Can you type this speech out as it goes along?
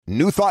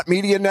New Thought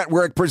Media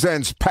Network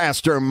presents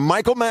Pastor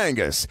Michael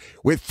Mangus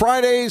with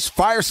Friday's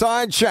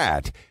Fireside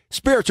Chat,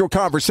 spiritual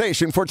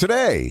conversation for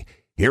today.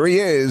 Here he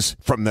is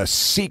from the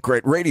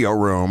secret radio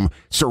room,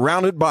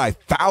 surrounded by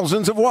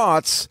thousands of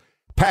watts,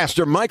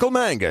 Pastor Michael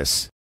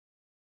Mangus.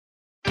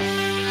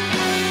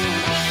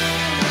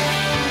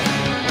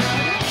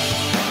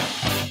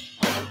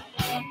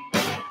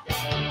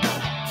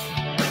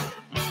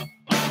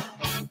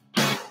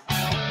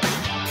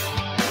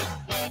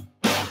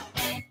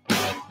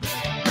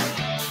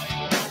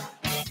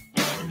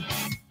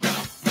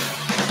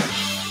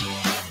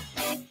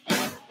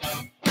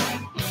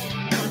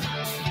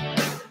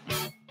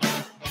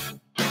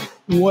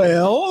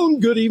 Well,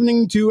 good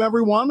evening to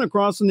everyone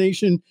across the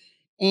nation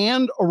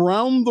and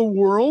around the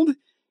world.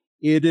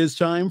 It is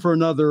time for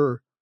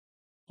another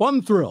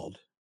fun-thrilled,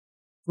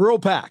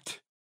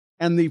 thrill-packed,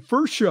 and the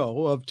first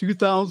show of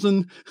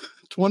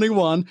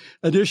 2021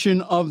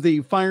 edition of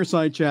the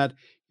Fireside Chat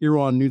here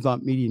on New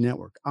Thought Media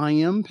Network. I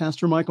am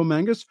Pastor Michael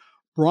Mangus,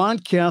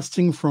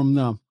 broadcasting from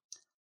the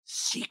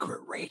secret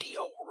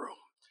radio room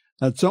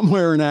that's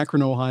somewhere in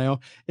Akron,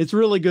 Ohio. It's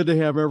really good to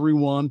have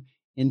everyone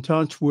in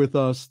touch with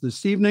us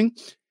this evening.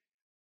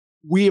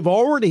 We have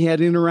already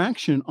had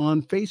interaction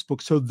on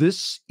Facebook, so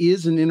this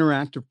is an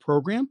interactive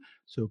program,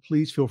 so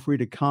please feel free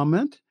to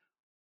comment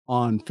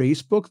on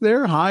Facebook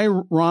there. Hi,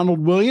 Ronald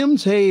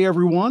Williams. Hey,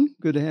 everyone.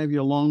 Good to have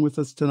you along with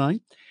us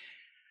tonight.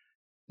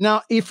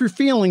 Now, if you're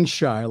feeling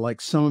shy,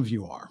 like some of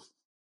you are,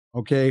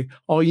 okay,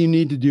 all you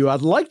need to do,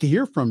 I'd like to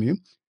hear from you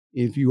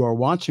if you are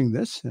watching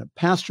this,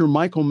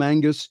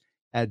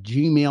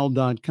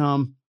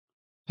 pastormichaelmangus@gmail.com.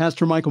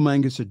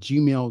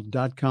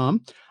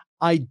 pastormichaelmangus@gmail.com.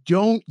 I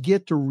don't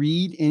get to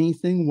read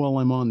anything while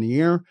I'm on the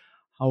air.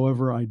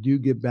 However, I do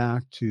get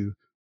back to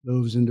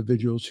those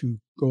individuals who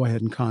go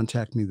ahead and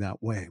contact me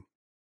that way.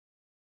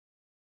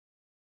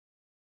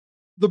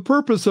 The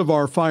purpose of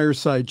our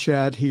fireside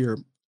chat here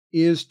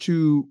is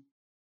to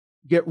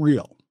get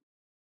real,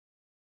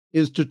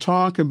 is to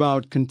talk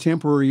about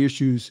contemporary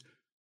issues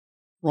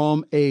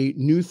from a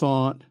New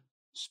Thought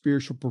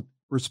spiritual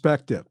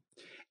perspective.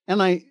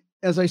 And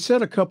as I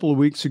said a couple of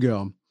weeks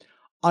ago,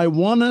 I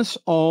want us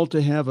all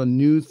to have a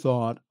new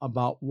thought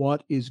about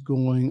what is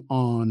going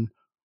on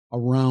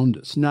around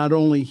us, not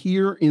only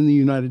here in the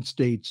United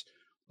States,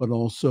 but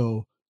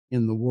also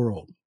in the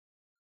world.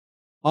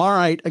 All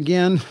right,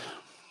 again,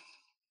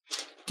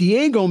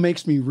 Diego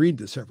makes me read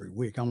this every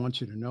week. I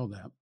want you to know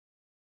that.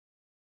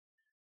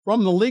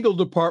 From the legal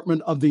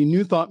department of the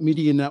New Thought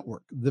Media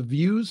Network, the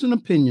views and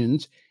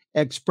opinions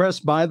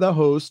expressed by the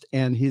host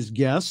and his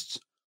guests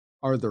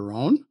are their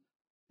own.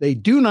 They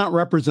do not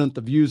represent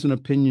the views and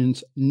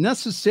opinions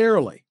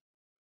necessarily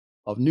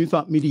of New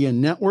Thought Media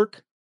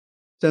Network,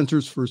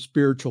 Centers for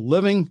Spiritual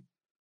Living,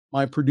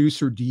 my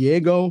producer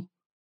Diego,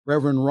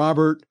 Reverend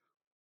Robert,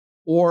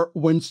 or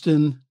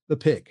Winston the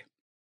Pig.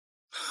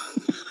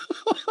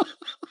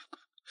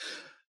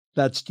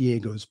 That's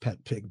Diego's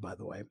pet pig, by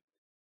the way.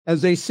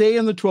 As they say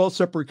in the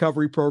 12-step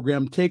recovery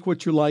program, take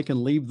what you like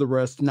and leave the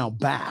rest. Now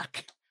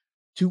back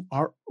to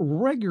our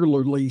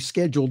regularly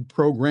scheduled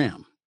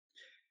program.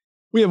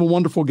 We have a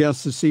wonderful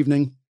guest this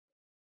evening,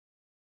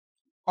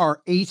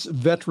 our ACE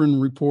veteran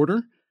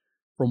reporter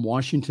from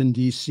Washington,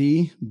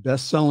 D.C.,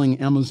 best-selling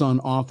Amazon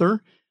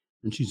author,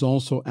 and she's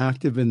also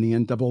active in the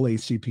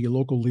NAACP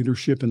local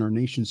leadership in our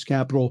nation's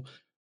capital.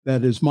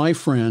 That is my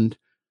friend,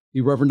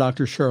 the Reverend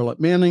Dr. Charlette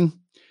Manning.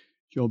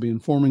 She'll be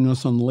informing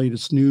us on the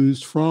latest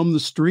news from the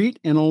street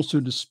and also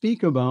to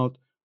speak about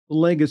the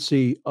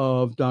legacy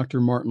of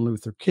Dr. Martin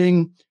Luther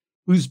King,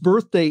 whose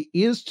birthday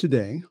is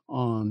today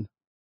on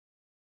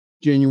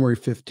January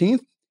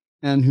 15th,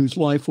 and whose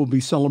life will be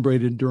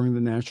celebrated during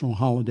the national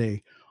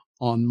holiday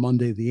on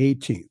Monday, the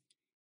 18th.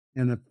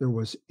 And if there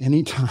was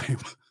any time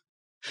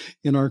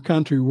in our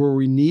country where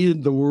we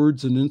needed the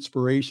words and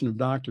inspiration of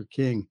Dr.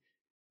 King,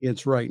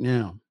 it's right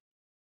now.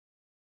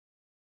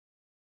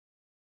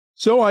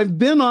 So I've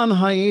been on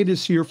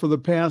hiatus here for the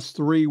past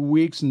 3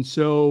 weeks, and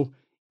so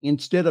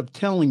instead of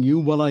telling you,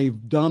 what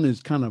I've done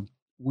is kind of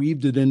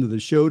weaved it into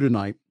the show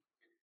tonight.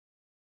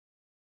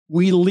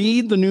 We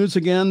lead the news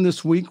again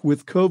this week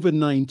with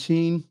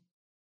COVID-19.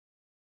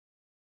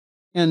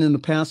 And in the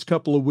past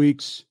couple of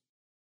weeks,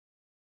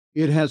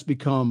 it has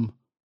become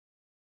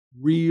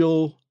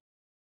real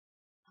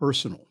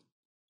personal.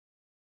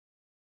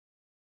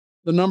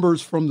 The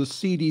numbers from the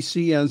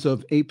CDC as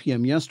of 8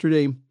 p.m.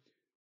 yesterday,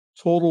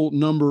 total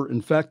number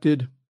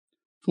infected,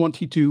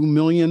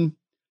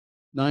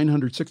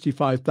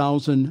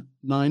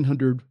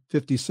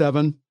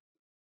 22,965,957.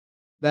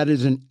 That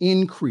is an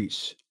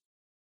increase,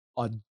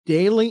 a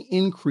daily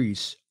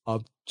increase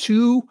of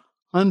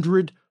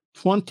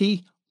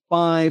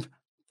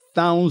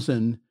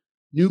 225,000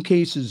 new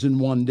cases in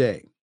one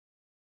day.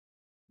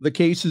 The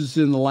cases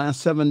in the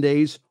last 7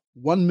 days,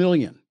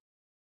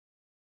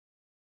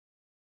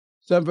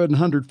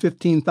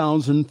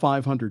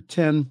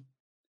 1,715,510.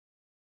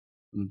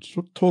 The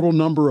total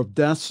number of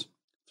deaths,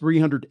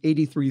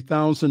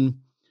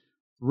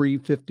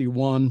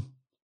 383,351.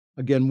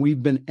 Again,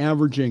 we've been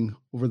averaging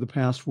over the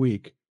past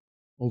week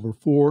over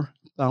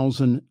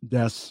 4,000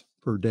 deaths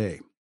per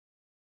day.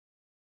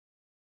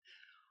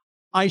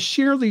 I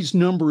share these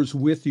numbers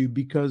with you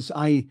because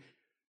I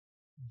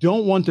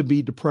don't want to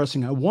be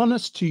depressing. I want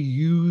us to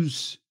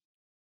use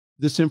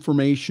this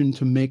information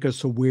to make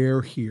us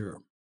aware here.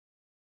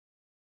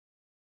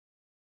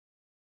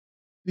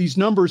 These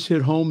numbers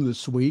hit home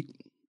this week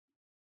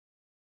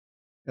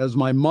as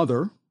my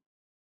mother,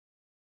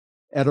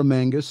 Etta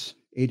Mangus,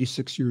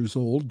 86 years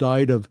old,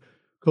 died of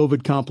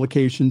COVID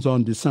complications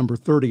on December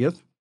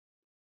 30th,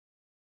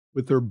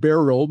 with her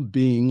burial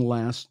being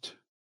last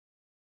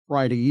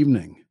Friday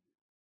evening.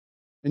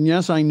 And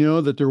yes, I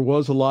know that there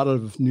was a lot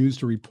of news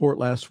to report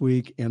last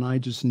week, and I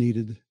just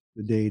needed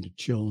the day to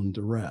chill and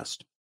to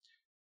rest.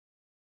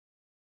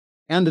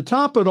 And to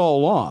top it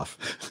all off,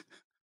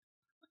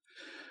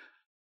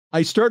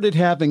 I started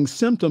having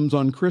symptoms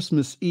on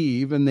Christmas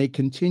Eve, and they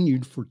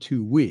continued for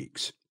 2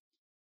 weeks.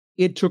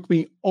 It took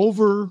me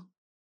over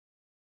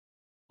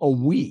a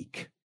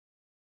week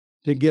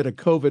to get a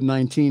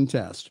COVID-19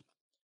 test,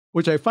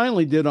 which I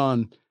finally did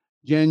on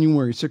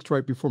January 6th,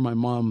 right before my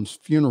mom's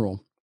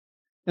funeral,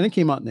 and it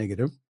came out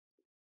negative.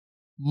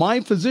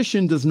 My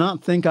physician does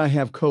not think I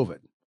have COVID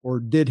or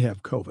did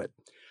have COVID.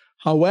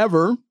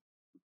 However,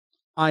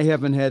 I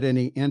haven't had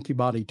any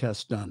antibody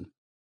tests done.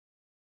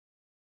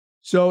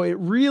 So it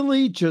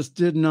really just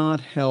did not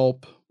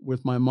help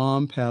with my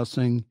mom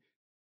passing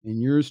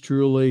and yours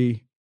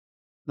truly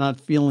not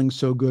feeling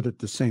so good at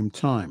the same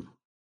time.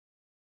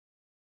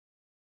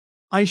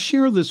 I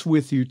share this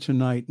with you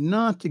tonight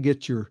not to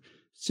get your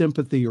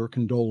sympathy or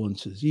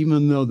condolences,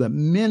 even though that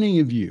many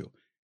of you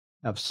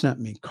have sent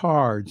me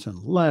cards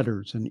and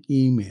letters and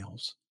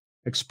emails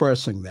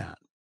expressing that.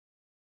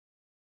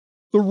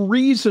 The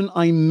reason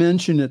I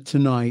mention it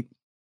tonight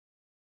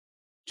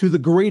to the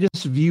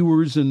greatest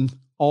viewers in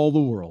all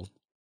the world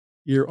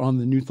here on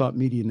the New Thought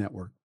Media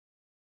Network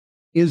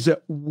is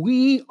that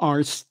we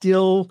are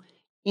still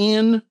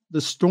in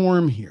the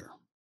storm here.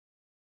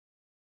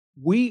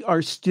 We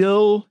are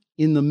still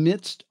in the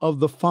midst of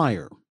the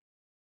fire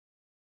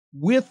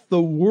with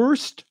the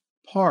worst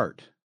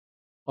part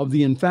of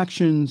the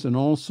infections and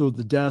also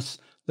the deaths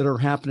that are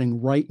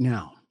happening right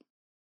now.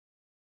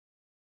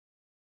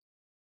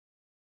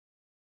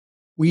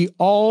 We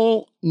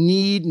all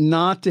need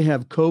not to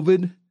have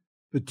COVID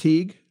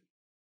fatigue,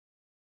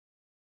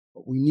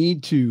 but we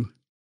need to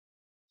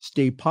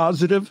stay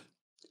positive,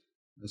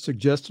 as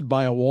suggested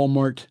by a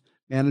Walmart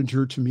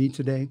manager to me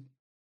today.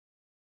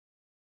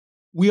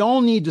 We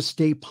all need to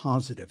stay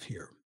positive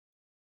here.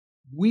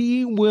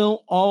 We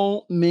will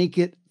all make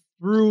it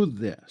through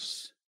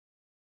this.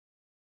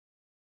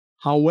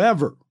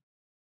 However,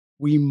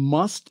 we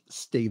must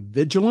stay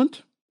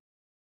vigilant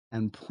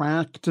and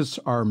practice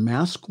our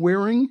mask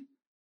wearing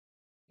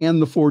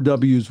and the 4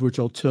 W's, which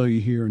I'll tell you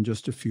here in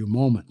just a few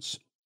moments.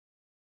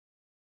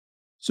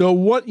 So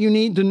what you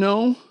need to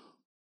know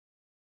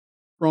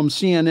from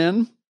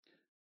CNN,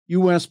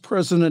 U.S.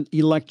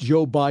 President-elect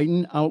Joe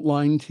Biden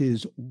outlined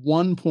his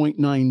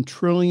 $1.9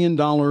 trillion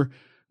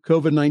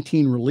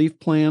COVID-19 relief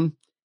plan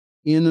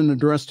in an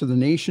address to the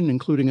nation,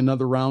 including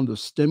another round of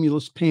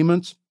stimulus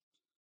payments,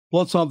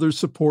 plus other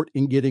support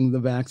in getting the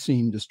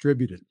vaccine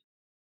distributed.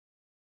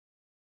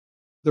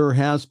 There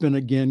has been,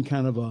 again,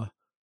 kind of a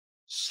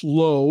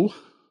slow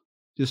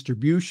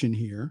distribution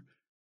here.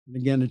 And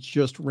again, it's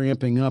just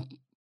ramping up.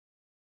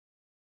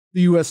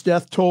 The U.S.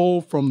 death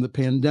toll from the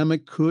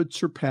pandemic could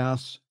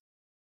surpass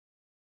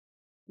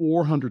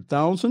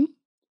 400,000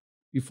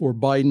 before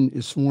Biden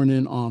is sworn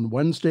in on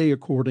Wednesday,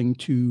 according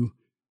to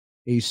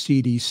a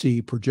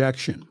CDC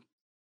projection.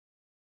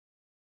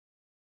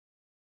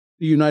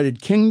 The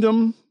United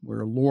Kingdom,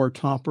 where Laura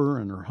Topper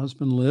and her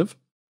husband live,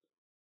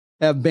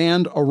 have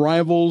banned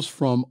arrivals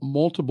from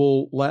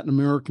multiple Latin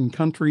American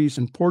countries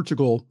and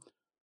Portugal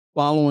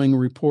following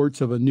reports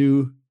of a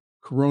new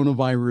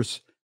coronavirus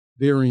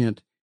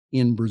variant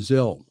in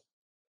Brazil.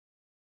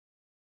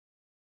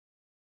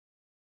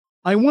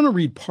 I want to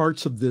read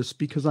parts of this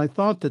because I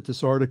thought that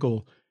this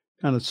article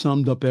kind of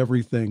summed up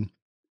everything.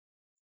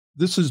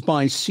 This is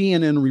by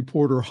CNN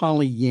reporter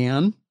Holly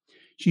Yan.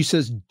 She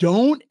says,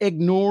 don't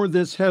ignore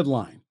this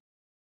headline.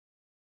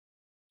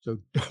 So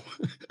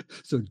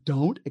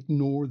don't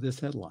ignore this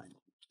headline.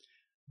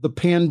 The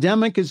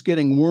pandemic is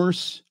getting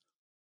worse.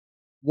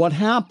 What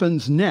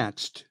happens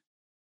next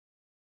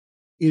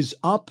is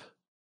up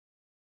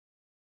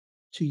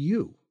to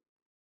you.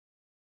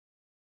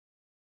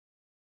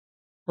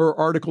 Her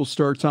article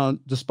starts out,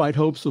 despite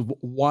hopes of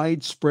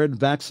widespread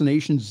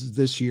vaccinations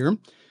this year,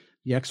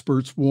 the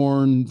experts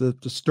warn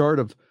that the start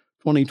of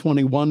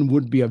 2021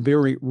 would be a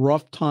very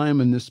rough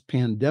time in this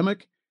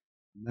pandemic.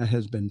 That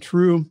has been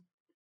true.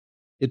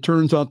 It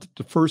turns out that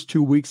the first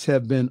 2 weeks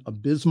have been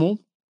abysmal.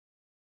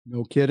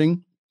 No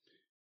kidding.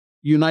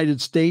 The United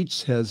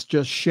States has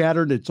just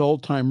shattered its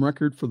all-time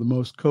record for the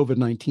most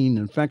COVID-19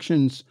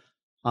 infections,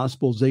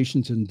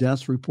 hospitalizations, and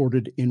deaths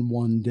reported in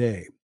one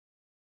day.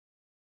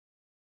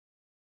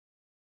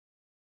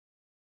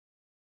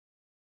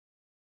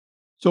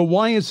 So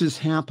why is this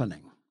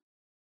happening?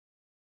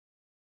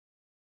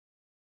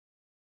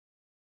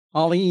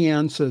 Holly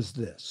Ann says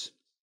this: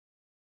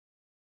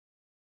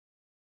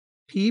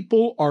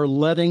 people are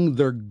letting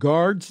their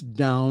guards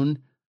down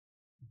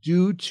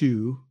due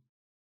to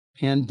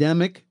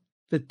pandemic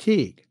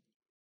fatigue,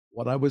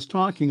 what I was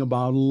talking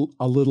about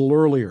a little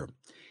earlier.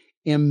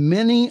 And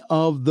many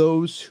of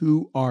those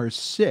who are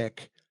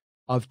sick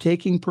of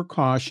taking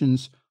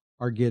precautions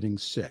are getting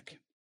sick.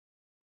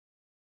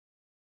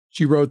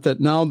 She wrote that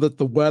now that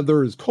the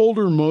weather is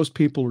colder, most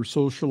people are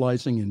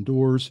socializing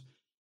indoors,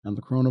 and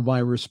the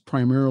coronavirus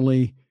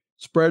primarily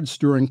spreads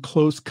during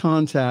close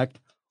contact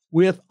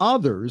with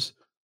others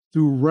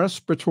through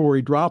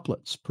respiratory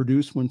droplets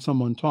produced when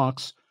someone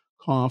talks,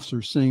 coughs,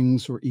 or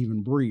sings, or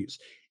even breathes.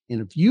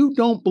 And if you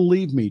don't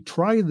believe me,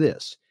 try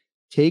this.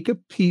 Take a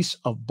piece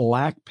of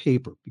black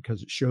paper,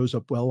 because it shows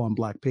up well on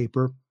black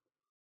paper.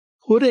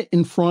 Put it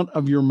in front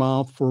of your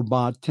mouth for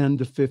about 10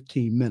 to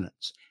 15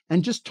 minutes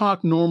and just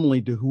talk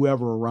normally to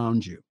whoever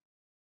around you.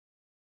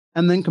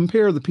 And then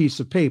compare the piece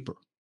of paper.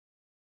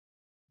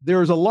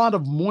 There's a lot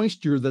of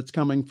moisture that's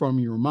coming from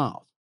your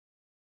mouth,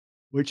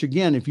 which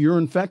again, if you're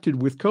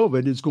infected with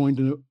COVID, is going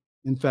to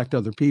infect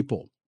other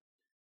people.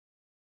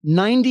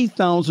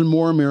 90,000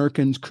 more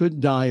Americans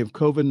could die of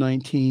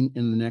COVID-19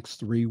 in the next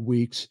 3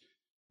 weeks,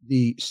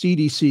 the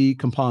CDC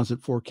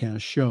composite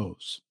forecast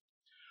shows.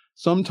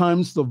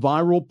 Sometimes the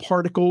viral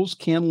particles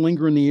can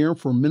linger in the air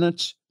for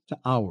minutes to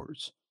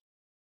hours.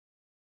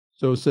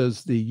 So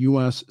says the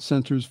U.S.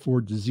 Centers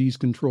for Disease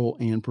Control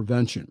and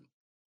Prevention.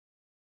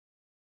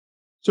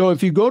 So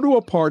if you go to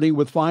a party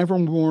with 5 or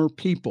more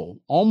people,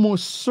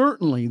 almost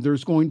certainly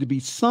there's going to be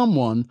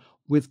someone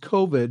with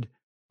COVID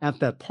at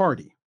that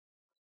party,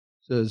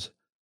 says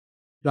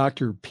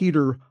Dr.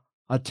 Peter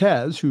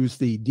Atez, who's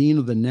the dean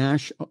of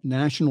the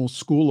National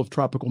School of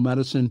Tropical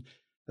Medicine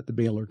at the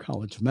Baylor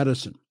College of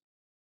Medicine.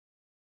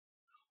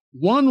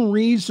 One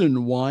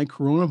reason why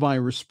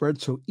coronavirus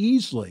spreads so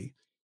easily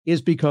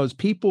is because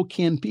people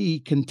can be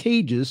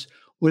contagious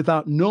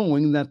without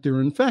knowing that they're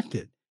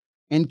infected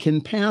and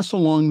can pass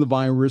along the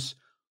virus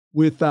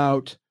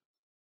without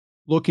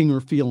looking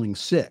or feeling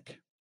sick.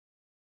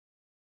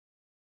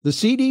 The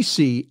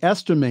CDC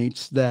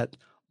estimates that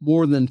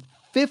more than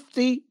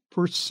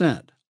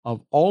 50%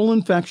 of all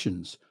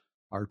infections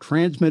are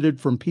transmitted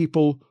from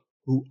people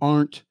who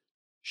aren't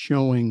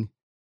showing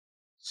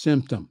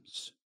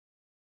symptoms.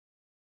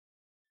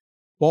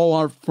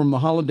 Fallout from the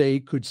holiday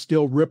could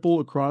still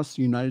ripple across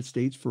the United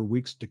States for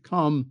weeks to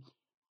come.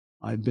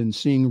 I've been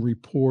seeing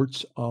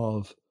reports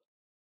of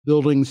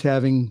buildings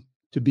having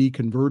to be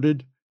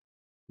converted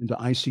into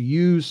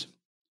ICUs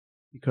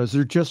because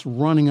they're just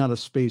running out of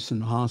space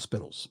in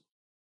hospitals.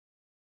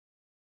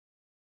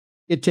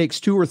 It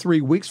takes 2 or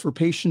 3 weeks for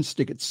patients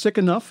to get sick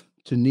enough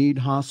to need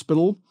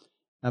hospital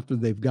after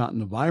they've gotten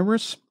the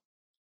virus.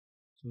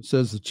 So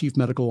says the chief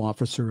medical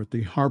officer at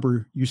the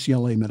Harbor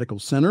UCLA Medical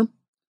Center.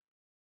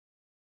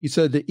 He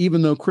said that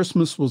even though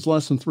Christmas was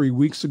less than 3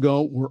 weeks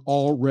ago, we're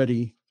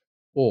already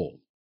full.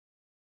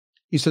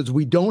 He says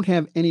we don't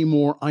have any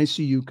more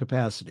ICU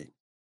capacity.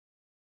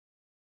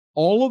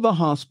 All of the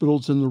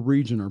hospitals in the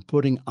region are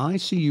putting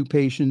ICU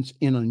patients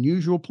in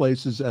unusual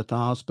places at the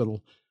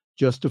hospital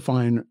just to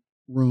find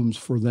rooms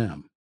for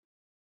them,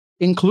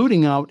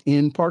 including out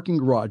in parking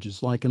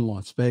garages like in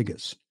Las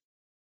Vegas.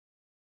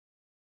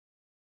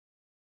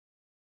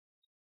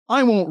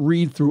 I won't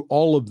read through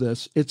all of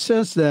this. It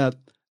says that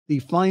the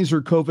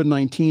Pfizer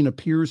COVID-19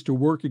 appears to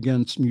work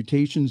against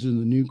mutations in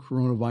the new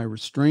coronavirus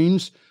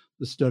strains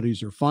the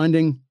studies are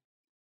finding.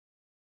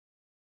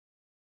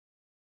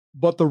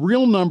 But the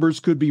real numbers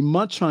could be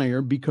much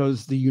higher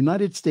because the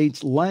United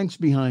States lags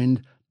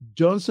behind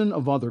dozens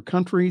of other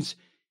countries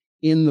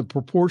in the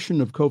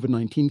proportion of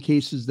COVID-19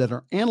 cases that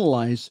are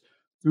analyzed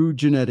through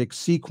genetic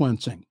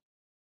sequencing.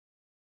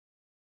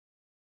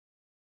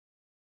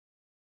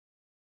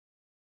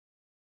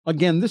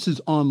 Again, this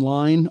is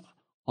online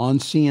on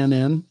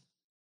CNN.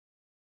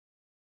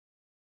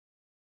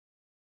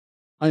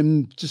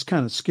 I'm just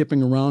kind of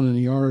skipping around in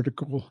the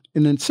article,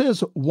 and it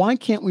says, why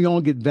can't we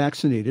all get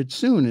vaccinated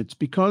soon? It's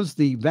because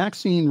the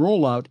vaccine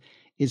rollout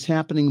is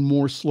happening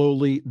more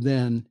slowly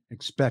than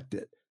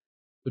expected.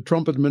 The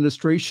Trump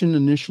administration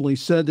initially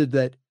said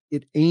that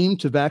it aimed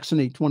to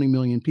vaccinate 20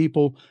 million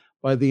people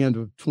by the end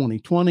of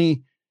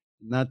 2020,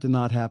 and that did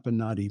not happen,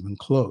 not even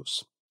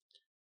close.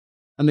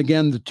 And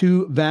again, the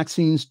 2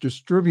 vaccines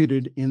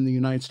distributed in the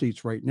United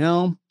States right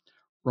now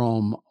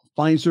from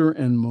Pfizer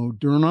and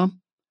Moderna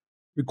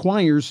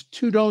requires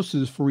 2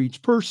 doses for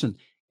each person.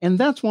 And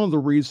that's one of the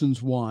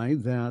reasons why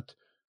that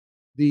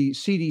the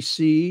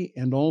CDC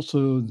and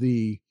also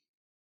the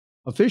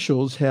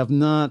officials have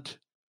not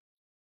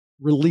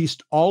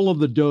released all of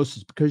the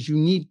doses, because you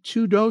need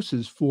 2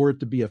 doses for it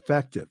to be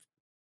effective.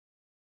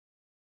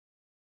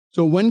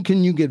 So when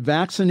can you get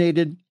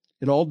vaccinated?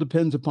 It all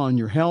depends upon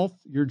your health,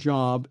 your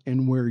job,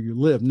 and where you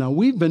live. Now,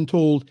 we've been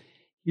told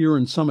here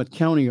in Summit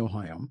County,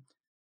 Ohio,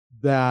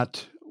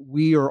 that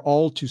we are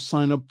all to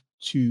sign up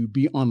to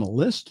be on a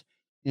list,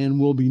 and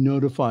we'll be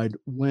notified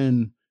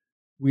when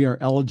we are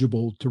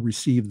eligible to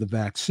receive the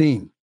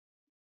vaccine.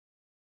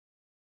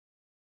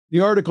 The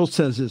article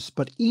says this,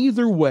 but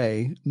either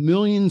way,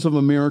 millions of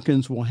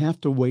Americans will have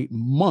to wait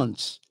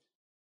months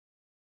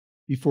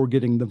before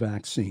getting the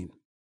vaccine.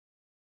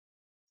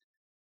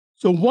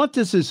 So what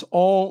does this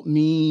all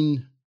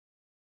mean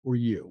for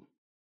you?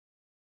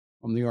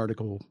 From the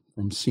article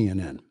from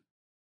CNN.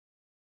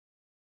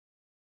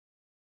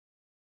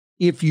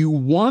 If you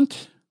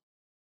want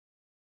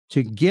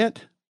to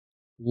get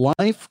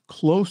life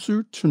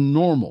closer to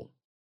normal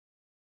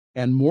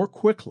and more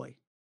quickly,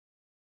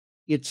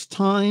 it's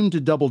time to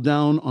double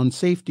down on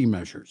safety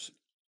measures.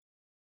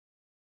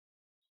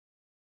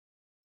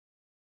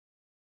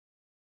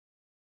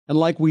 And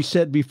like we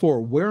said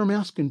before, wear a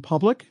mask in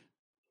public.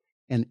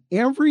 And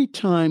every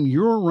time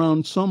you're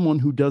around someone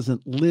who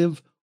doesn't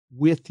live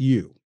with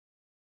you.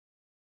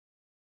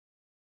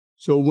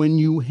 So when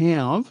you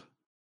have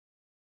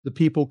the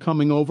people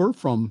coming over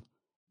from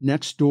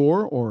next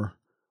door or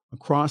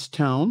across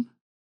town,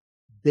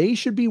 they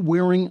should be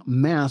wearing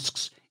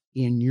masks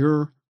in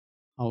your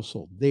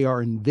household. They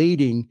are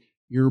invading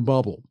your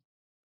bubble.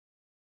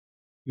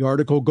 The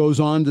article goes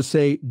on to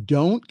say,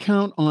 don't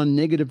count on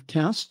negative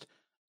tests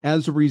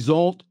as a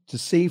result to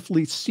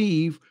safely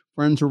see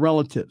friends or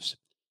relatives.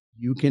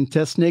 You can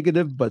test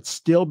negative, but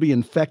still be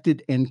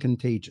infected and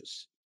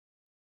contagious.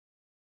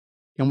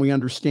 Can we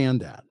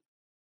understand that?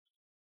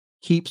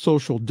 Keep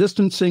social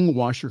distancing,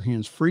 wash your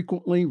hands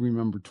frequently,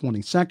 remember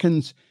 20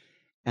 seconds,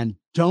 and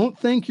don't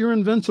think you're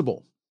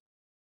invincible.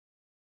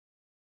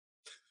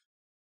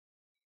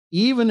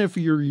 Even if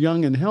you're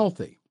young and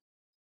healthy.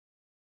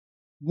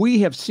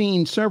 We have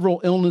seen several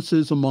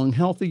illnesses among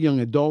healthy young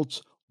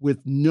adults with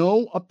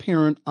no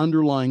apparent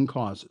underlying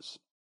causes.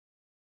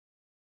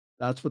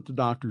 That's what the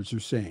doctors are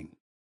saying.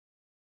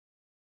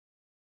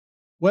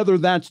 Whether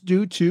that's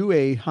due to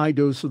a high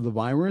dose of the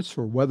virus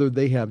or whether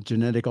they have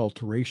genetic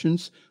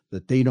alterations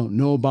that they don't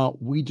know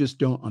about, we just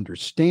don't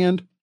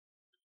understand.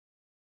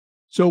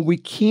 So we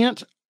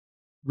can't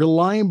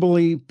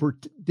reliably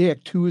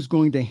predict who is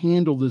going to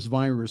handle this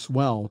virus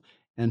well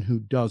and who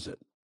doesn't.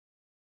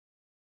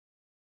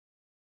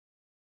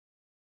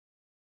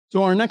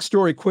 So our next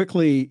story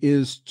quickly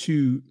is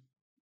to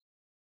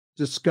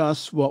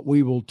discuss what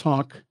we will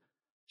talk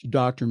to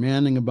Dr.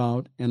 Manning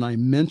about, and I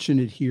mention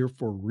it here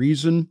for a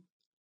reason.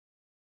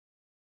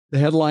 The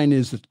headline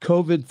is that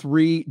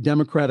COVID-3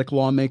 Democratic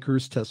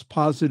lawmakers test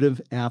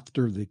positive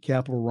after the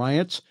Capitol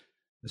riots.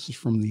 This is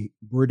from the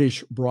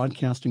British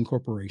Broadcasting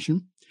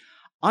Corporation.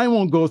 I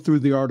won't go through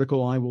the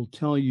article. I will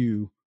tell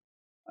you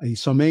a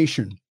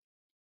summation.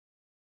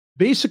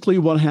 Basically,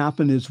 what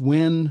happened is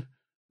when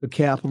the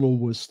Capitol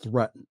was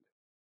threatened,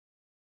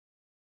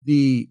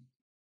 the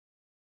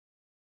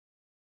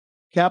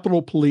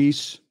Capitol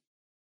Police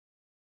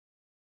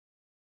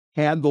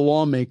had the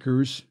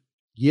lawmakers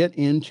get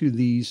into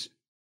these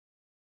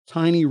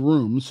tiny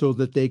rooms so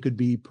that they could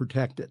be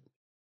protected.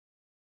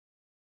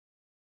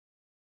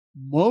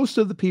 Most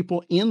of the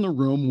people in the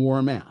room wore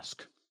a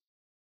mask,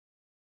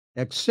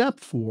 except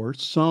for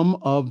some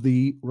of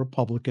the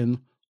Republican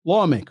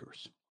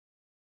lawmakers.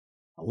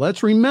 Now,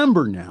 let's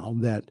remember now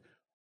that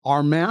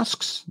our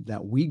masks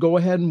that we go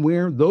ahead and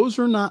wear, those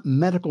are not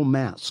medical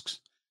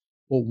masks.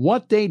 But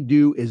what they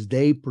do is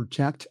they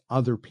protect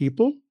other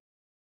people,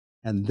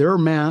 and their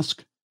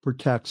mask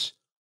protects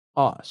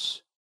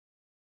us.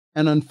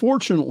 And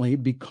unfortunately,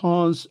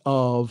 because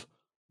of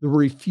the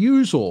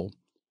refusal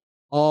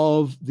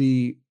of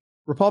the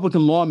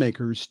Republican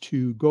lawmakers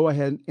to go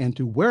ahead and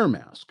to wear a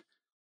mask,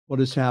 what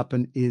has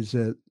happened is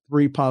that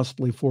 3,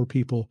 possibly 4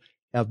 people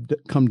have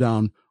come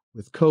down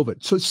with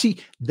COVID. So see,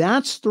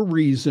 that's the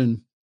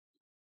reason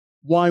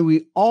why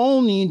we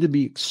all need to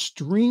be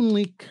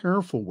extremely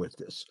careful with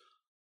this.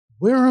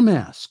 Wear a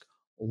mask,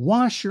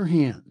 wash your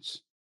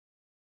hands,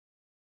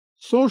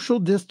 social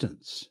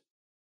distance.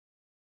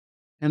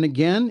 And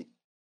again,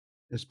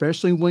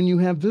 especially when you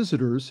have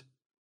visitors,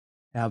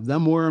 have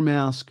them wear a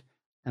mask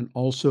and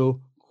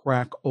also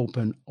crack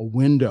open a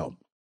window.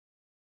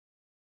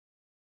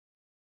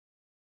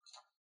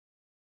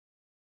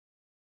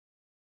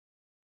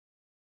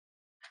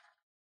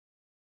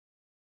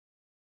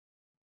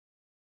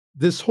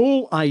 This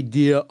whole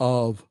idea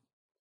of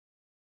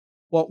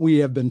what we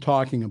have been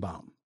talking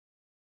about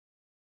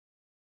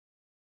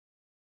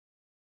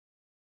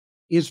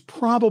is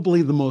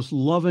probably the most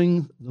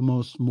loving, the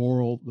most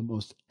moral, the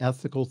most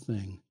ethical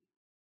thing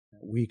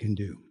that we can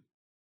do.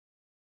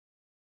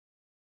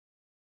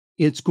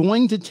 It's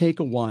going to take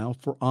a while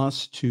for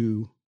us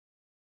to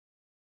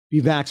be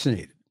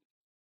vaccinated.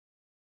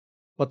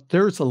 But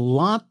there's a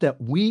lot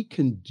that we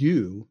can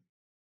do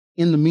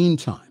in the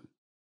meantime.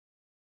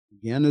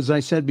 Again, as I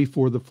said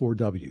before, the 4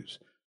 W's.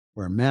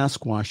 Wear a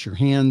mask, wash your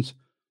hands,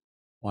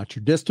 watch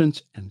your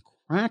distance, and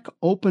crack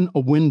open a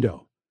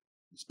window,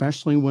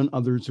 especially when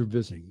others are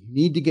visiting. You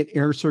need to get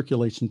air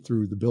circulation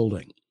through the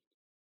building.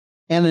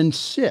 And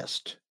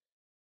insist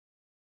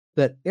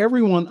that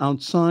everyone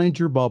outside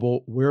your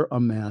bubble wear a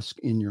mask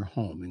in your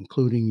home,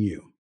 including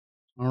you.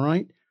 All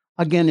right?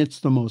 Again, it's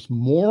the most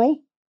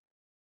moral,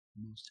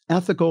 most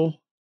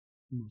ethical,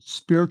 most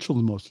spiritual,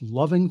 the most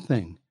loving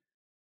thing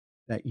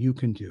that you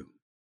can do.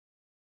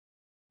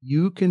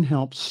 You can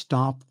help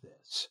stop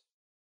this.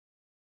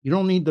 You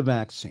don't need the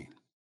vaccine.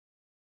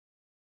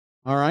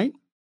 All right?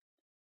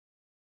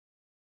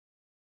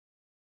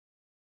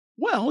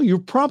 Well, you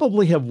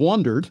probably have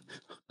wondered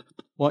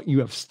what you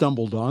have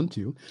stumbled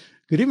onto.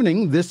 Good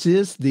evening. This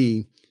is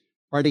the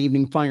Friday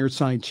Evening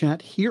Fireside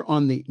Chat here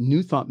on the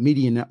New Thought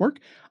Media Network.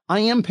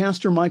 I am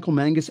Pastor Michael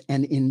Mangus,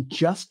 and in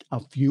just a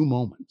few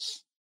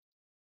moments,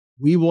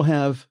 we will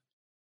have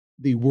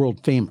the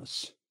world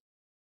famous,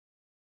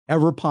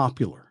 ever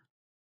popular,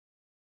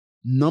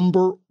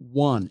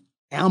 #1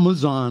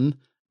 Amazon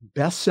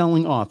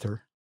best-selling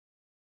author,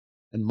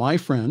 and my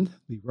friend,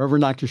 the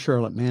Reverend Dr.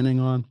 Charlette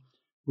on,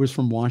 who is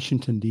from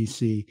Washington,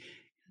 D.C.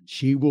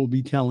 She will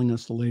be telling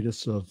us the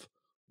latest of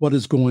what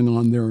is going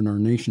on there in our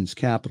nation's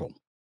capital.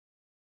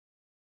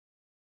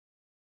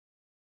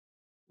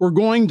 We're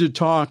going to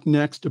talk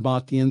next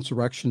about the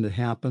insurrection that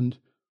happened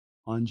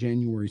on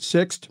January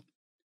 6th.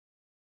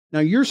 Now,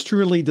 yours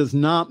truly does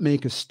not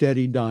make a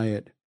steady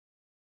diet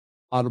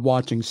out of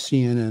watching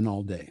CNN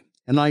all day.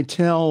 And I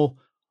tell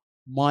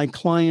my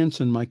clients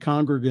and my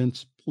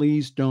congregants,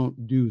 please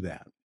don't do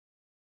that.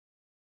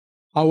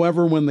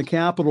 However, when the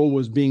Capitol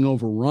was being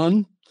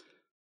overrun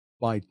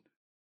by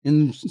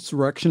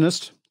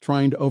insurrectionists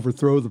trying to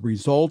overthrow the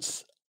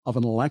results of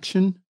an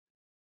election,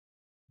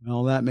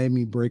 well, that made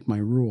me break my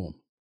rule.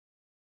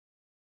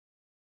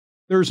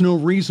 There's no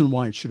reason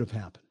why it should have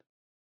happened.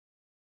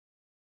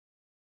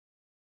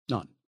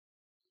 None.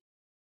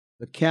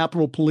 The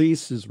Capitol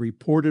Police is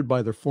reported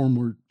by their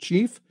former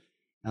chief,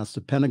 asked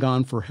the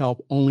Pentagon for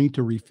help only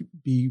to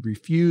be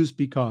refused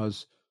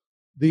because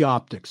the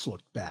optics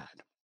looked bad.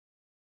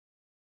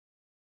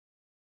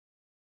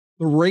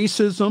 The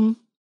racism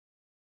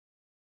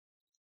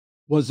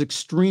was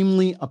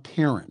extremely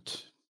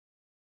apparent.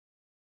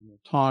 We'll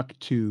talk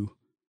to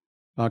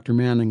Dr.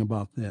 Manning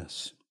about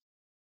this.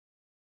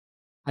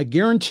 I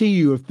guarantee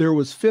you, if there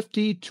was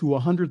 50 to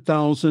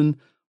 100,000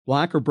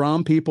 Black or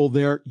brown people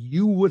there,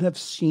 you would have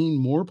seen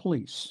more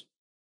police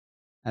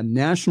and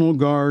National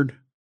Guard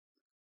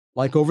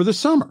like over the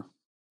summer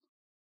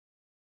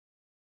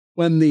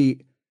when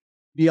the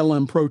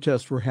BLM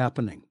protests were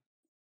happening.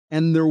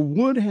 And there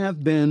would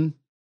have been,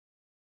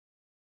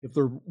 if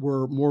there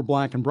were more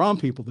Black and brown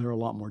people, there are a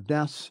lot more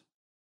deaths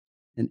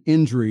and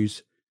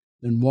injuries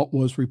than what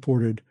was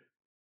reported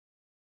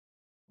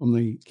from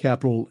the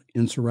Capitol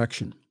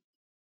insurrection.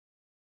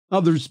 Now,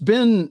 there's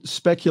been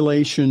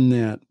speculation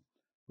that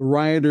the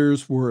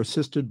rioters were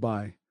assisted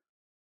by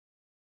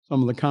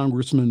some of the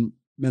congressmen,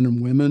 men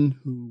and women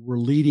who were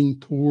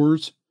leading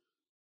tours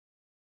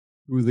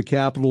through the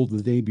Capitol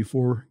the day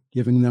before,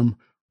 giving them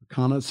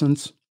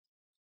reconnaissance.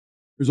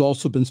 There's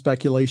also been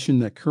speculation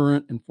that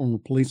current and former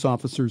police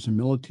officers and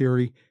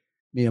military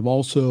may have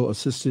also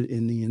assisted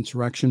in the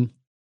insurrection.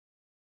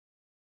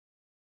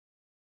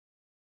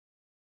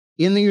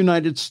 In the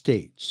United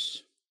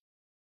States,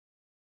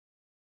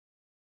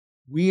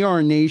 we are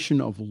a nation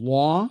of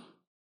law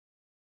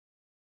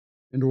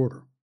and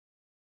order.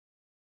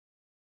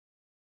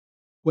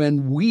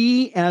 When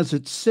we, as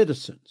its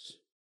citizens,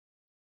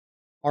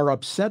 are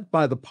upset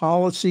by the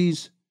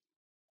policies,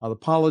 by the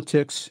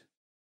politics,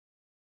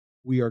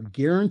 we are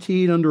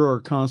guaranteed under our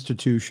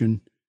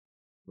Constitution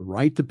the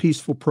right to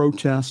peaceful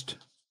protest,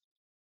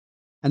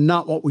 and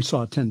not what we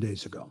saw 10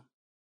 days ago.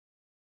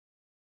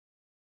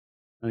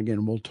 And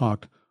again, we'll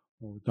talk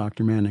with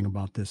Dr. Manning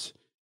about this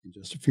in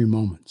just a few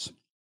moments.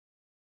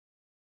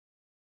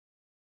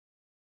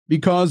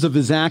 Because of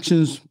his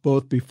actions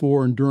both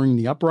before and during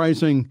the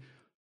uprising,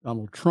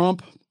 Donald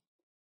Trump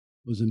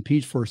was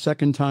impeached for a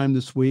second time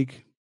this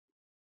week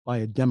by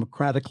a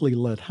democratically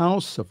led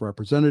House of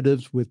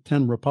Representatives with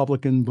 10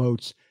 Republican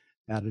votes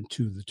added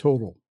to the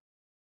total.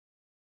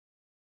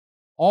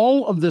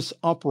 All of this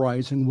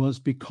uprising was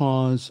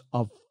because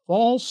of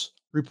false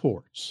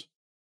reports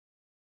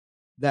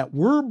that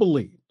were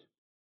believed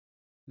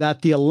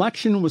that the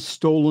election was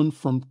stolen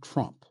from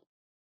Trump.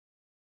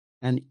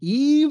 And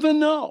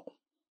even though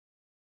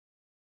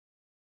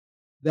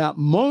that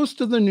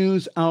most of the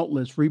news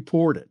outlets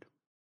reported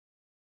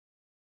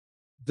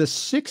the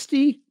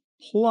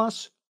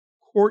 60-plus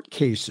court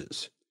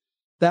cases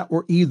that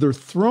were either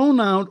thrown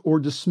out or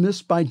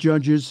dismissed by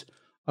judges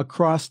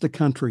across the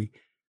country,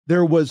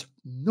 there was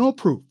no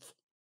proof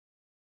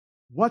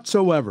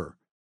whatsoever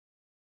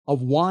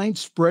of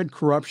widespread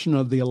corruption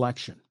of the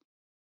election.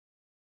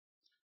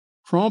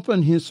 Trump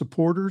and his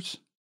supporters,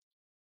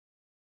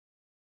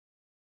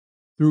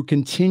 through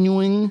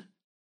continuing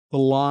the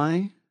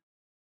lie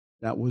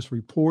that was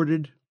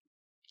reported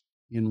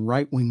in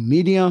right-wing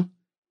media,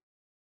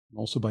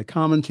 also by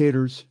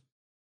commentators,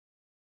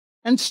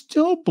 and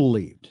still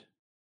believed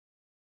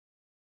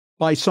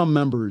by some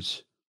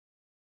members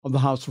of the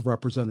House of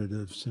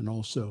Representatives and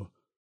also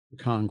the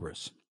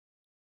Congress.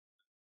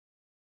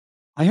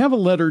 I have a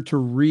letter to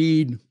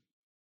read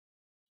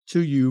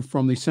to you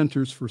from the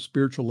Centers for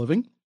Spiritual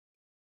Living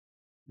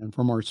and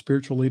from our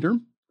spiritual leader,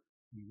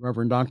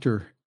 Reverend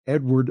Dr.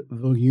 Edward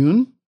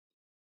Viljoen.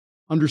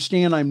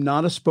 Understand, I'm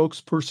not a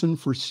spokesperson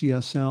for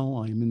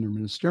CSL. I'm in their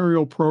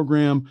ministerial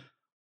program.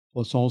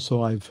 Plus,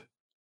 also, I've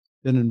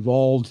been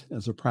involved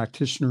as a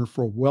practitioner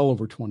for well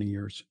over 20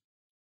 years.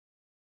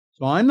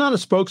 So I'm not a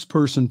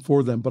spokesperson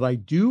for them, but I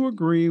do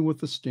agree with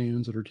the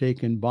stands that are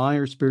taken by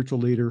our spiritual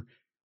leader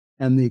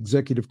and the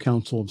Executive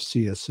Council of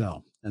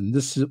CSL. And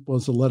this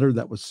was a letter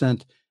that was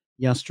sent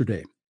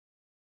yesterday.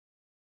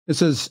 It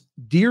says,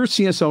 "Dear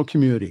CSL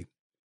community,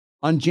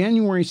 on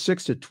January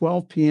 6th at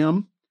 12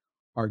 p.m.,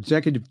 our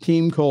executive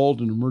team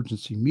called an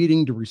emergency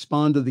meeting to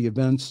respond to the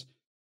events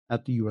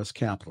at the U.S.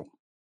 Capitol.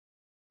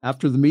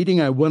 After the meeting,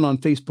 I went on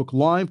Facebook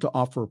Live to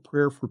offer a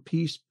prayer for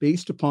peace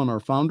based upon our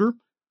founder,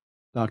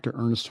 Dr.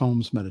 Ernest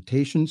Holmes'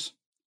 meditations.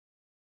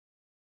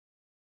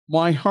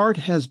 My heart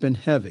has been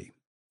heavy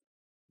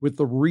with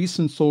the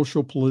recent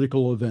social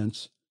political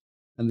events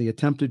and the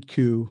attempted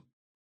coup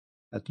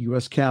at the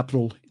U.S.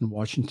 Capitol in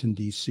Washington,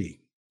 D.C.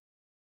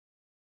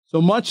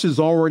 So much has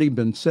already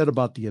been said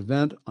about the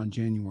event on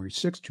January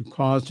 6th, who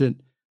caused it,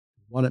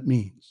 what it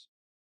means.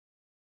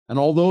 And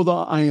although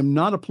I am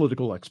not a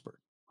political expert,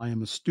 I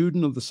am a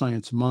student of the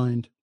science of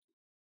mind,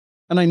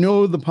 and I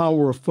know the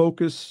power of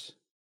focus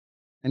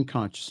and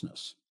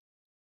consciousness.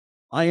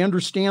 I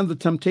understand the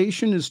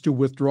temptation is to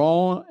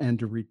withdraw and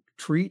to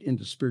retreat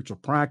into spiritual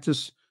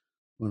practice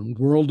when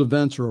world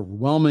events are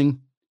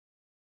overwhelming,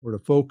 or to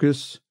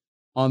focus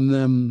on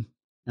them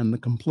and the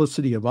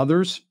complicity of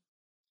others.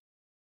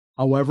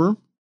 However,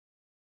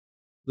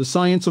 the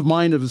science of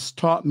mind has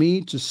taught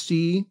me to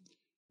see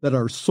that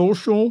our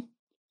social,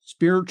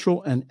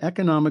 spiritual, and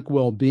economic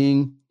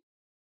well-being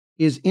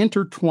is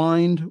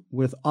intertwined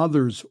with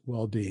others'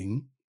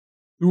 well-being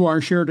through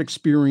our shared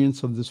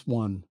experience of this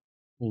one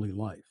holy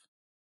life.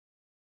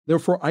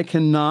 Therefore, I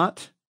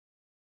cannot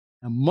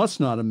and must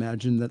not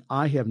imagine that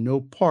I have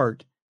no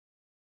part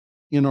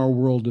in our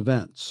world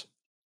events.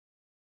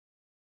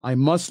 I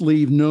must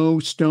leave no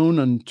stone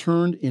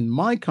unturned in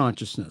my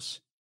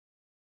consciousness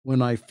when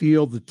I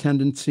feel the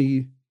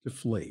tendency to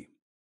flee.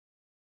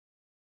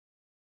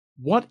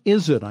 What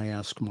is it, I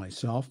ask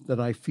myself,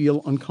 that I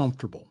feel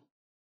uncomfortable?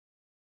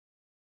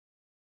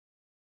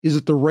 Is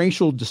it the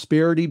racial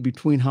disparity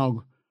between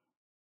how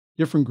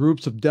different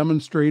groups of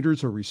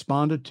demonstrators are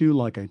responded to,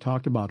 like I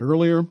talked about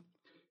earlier?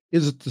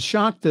 Is it the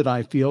shock that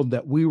I feel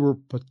that we were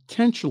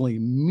potentially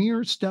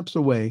mere steps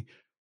away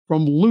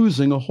from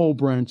losing a whole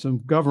branch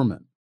of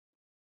government?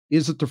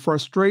 Is it the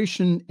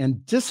frustration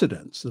and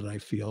dissidence that I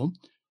feel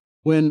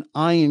when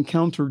I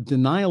encounter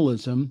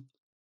denialism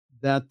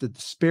that the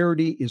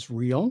disparity is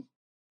real?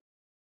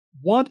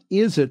 What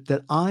is it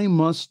that I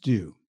must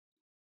do?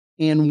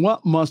 And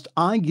what must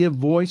I give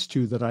voice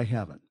to that I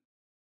haven't?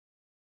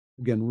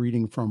 Again,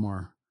 reading from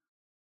a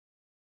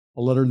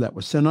letter that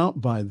was sent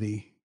out by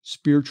the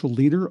spiritual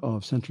leader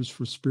of Centers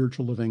for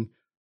Spiritual Living,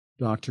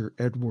 Dr.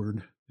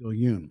 Edward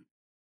Viljoen.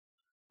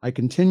 I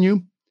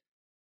continue.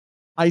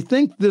 I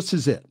think this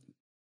is it,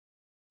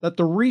 that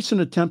the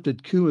recent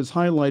attempted coup has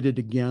highlighted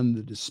again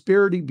the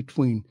disparity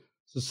between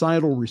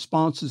societal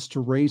responses to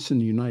race in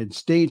the United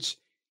States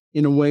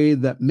in a way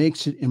that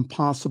makes it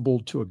impossible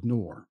to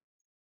ignore.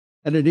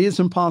 And it is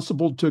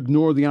impossible to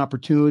ignore the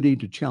opportunity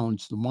to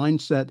challenge the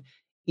mindset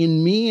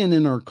in me and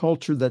in our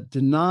culture that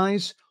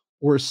denies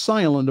or is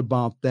silent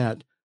about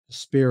that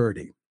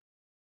disparity.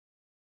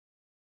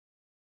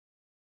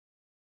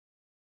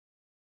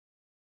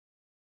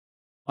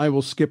 I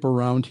will skip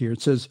around here.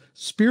 It says,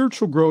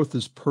 spiritual growth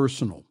is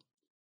personal,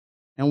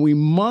 and we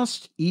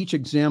must each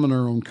examine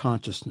our own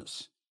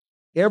consciousness.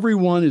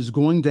 Everyone is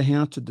going to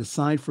have to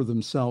decide for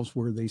themselves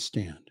where they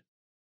stand.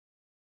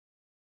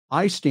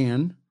 I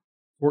stand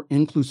for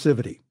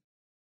inclusivity.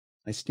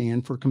 I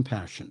stand for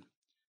compassion.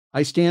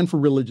 I stand for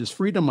religious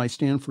freedom. I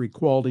stand for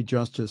equality,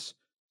 justice.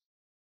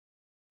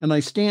 And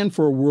I stand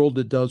for a world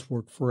that does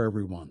work for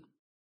everyone.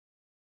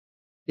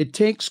 It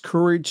takes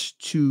courage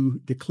to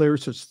declare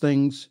such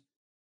things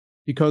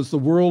because the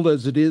world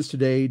as it is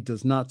today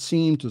does not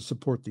seem to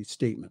support these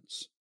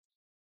statements.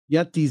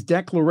 Yet these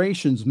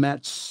declarations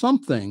match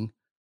something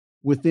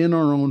within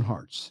our own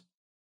hearts,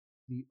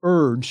 the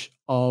urge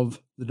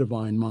of the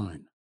divine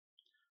mind.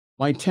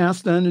 My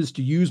task then is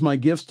to use my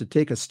gifts to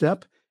take a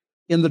step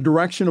in the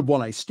direction of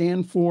what I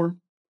stand for,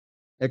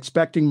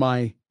 expecting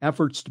my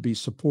efforts to be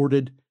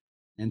supported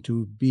and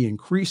to be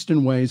increased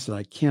in ways that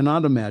I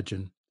cannot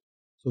imagine,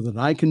 so that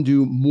I can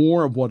do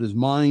more of what is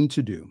mine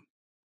to do.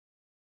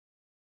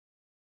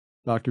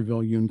 Dr.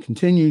 Viljoen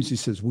continues, he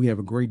says, we have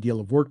a great deal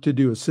of work to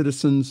do as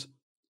citizens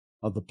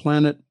of the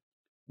planet,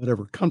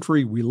 whatever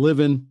country we live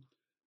in,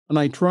 and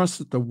I trust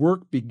that the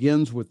work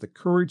begins with the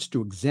courage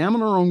to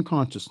examine our own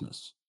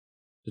consciousness,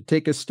 to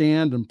take a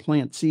stand and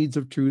plant seeds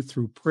of truth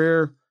through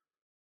prayer,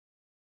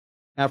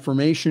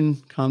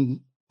 affirmation,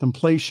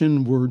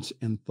 contemplation, words,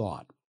 and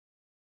thought.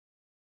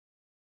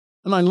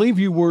 And I leave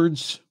you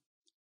words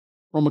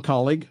from a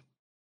colleague.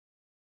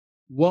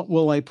 What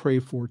will I pray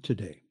for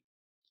today?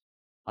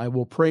 I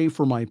will pray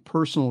for my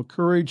personal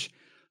courage,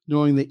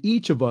 knowing that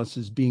each of us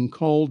is being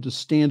called to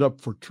stand up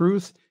for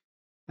truth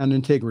and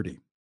integrity.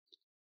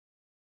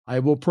 I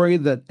will pray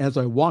that as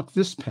I walk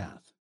this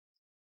path,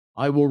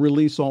 I will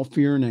release all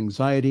fear and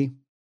anxiety.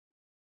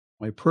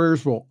 My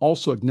prayers will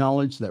also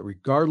acknowledge that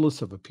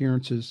regardless of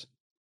appearances,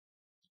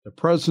 the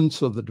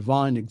presence of the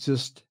divine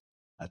exists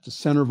at the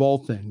center of all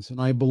things,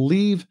 and I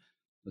believe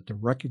that the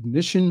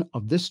recognition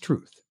of this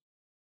truth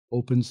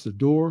opens the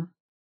door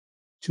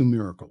to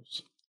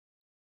miracles.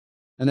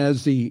 And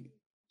as the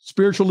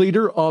spiritual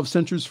leader of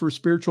Centers for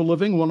Spiritual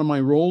Living, one of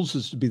my roles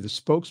is to be the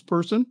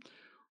spokesperson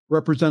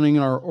representing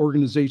our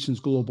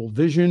organization's global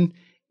vision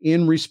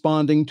in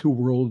responding to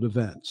world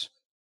events.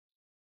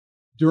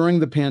 During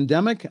the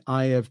pandemic,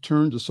 I have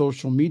turned to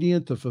social media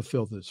to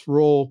fulfill this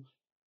role,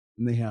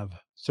 and they have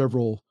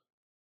several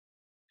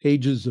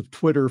pages of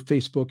Twitter,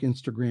 Facebook,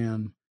 Instagram,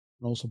 and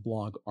also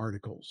blog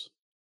articles.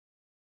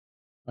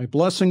 My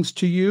blessings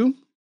to you.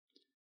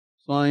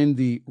 Signed,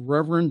 the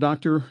Reverend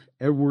Dr.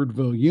 Edward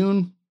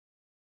Viljoen,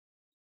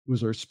 who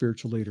is our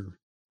spiritual leader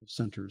of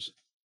Centers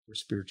for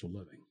Spiritual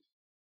Living.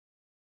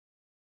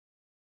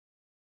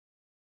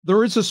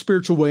 There is a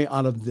spiritual way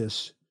out of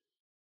this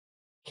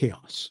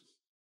chaos.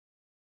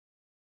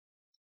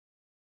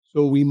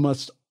 So we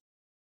must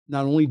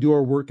not only do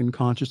our work in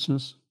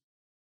consciousness,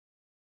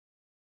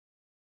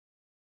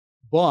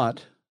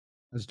 but,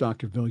 as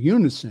Dr.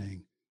 Viljoen is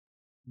saying,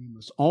 we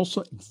must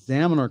also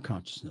examine our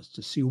consciousness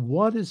to see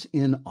what is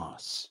in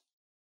us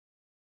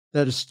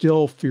that is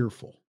still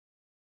fearful.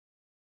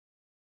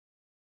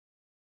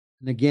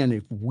 And again,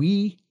 if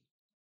we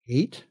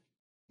hate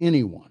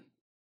anyone,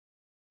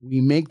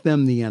 we make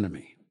them the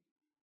enemy.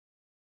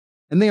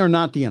 And they are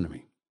not the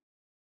enemy.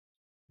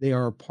 They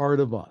are a part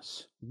of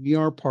us. We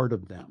are part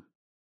of them.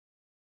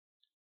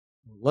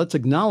 Let's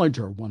acknowledge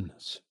our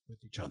oneness with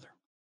each other.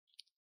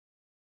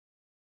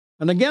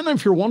 And again,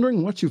 if you're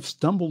wondering what you've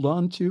stumbled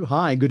onto,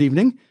 hi, good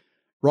evening.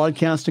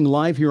 Broadcasting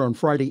live here on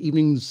Friday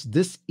evenings.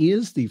 This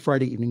is the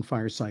Friday Evening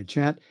Fireside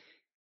Chat.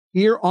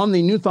 Here on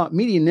the New Thought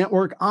Media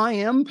Network, I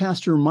am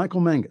Pastor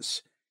Michael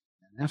Mangus.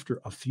 And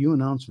after a few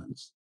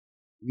announcements,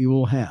 we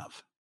will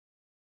have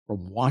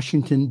from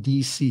Washington,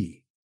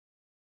 D.C.,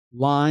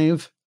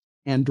 live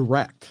and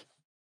direct,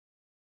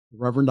 the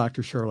Reverend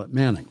Dr. Charlette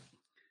Manning.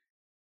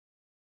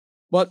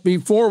 But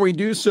before we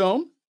do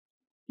so,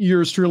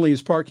 yours truly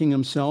is parking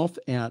himself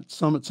at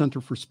Summit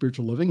Center for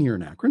Spiritual Living here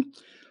in Akron.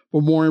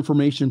 For more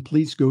information,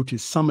 please go to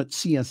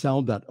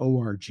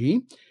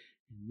summitcsl.org.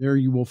 There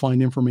you will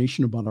find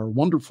information about our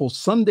wonderful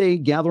Sunday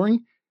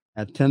gathering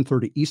at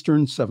 10:30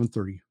 Eastern,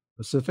 7:30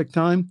 Pacific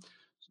time.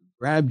 So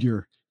grab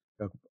your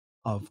cup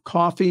of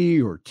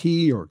coffee or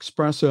tea or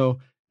espresso,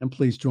 and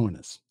please join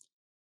us.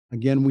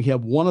 Again, we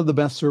have one of the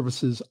best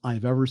services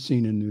I've ever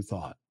seen in New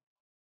Thought.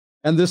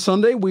 And this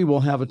Sunday, we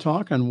will have a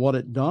talk on what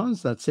it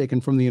does. That's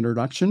taken from the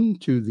introduction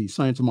to the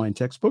Science of Mind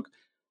textbook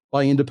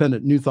by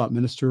independent New Thought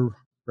minister,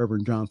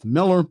 Reverend Jonathan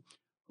Miller,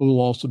 who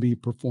will also be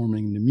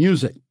performing the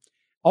music.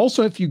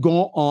 Also, if you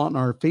go on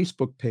our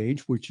Facebook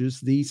page, which is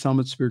the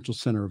Summit Spiritual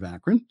Center of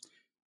Akron,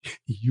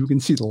 you can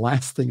see the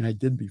last thing I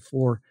did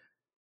before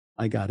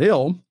I got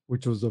ill,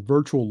 which was a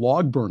virtual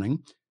log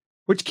burning,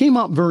 which came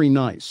out very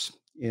nice.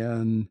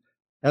 And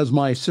as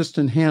my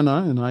assistant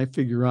Hannah and I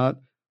figure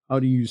out how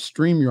to use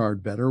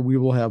StreamYard better, we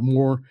will have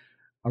more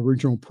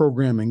original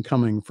programming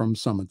coming from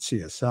Summit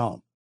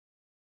CSL.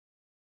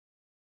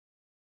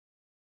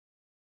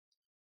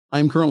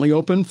 I'm currently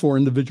open for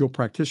individual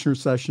practitioner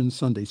sessions,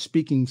 Sunday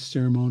speaking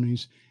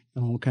ceremonies,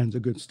 and all kinds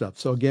of good stuff.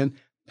 So again,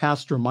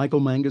 Pastor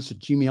Michael Mangus at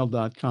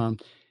gmail.com.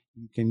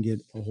 You can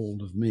get a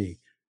hold of me.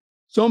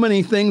 So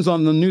many things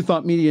on the New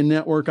Thought Media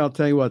Network. I'll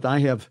tell you what, I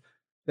have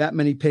that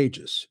many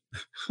pages.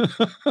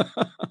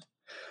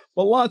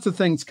 But lots of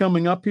things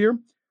coming up here.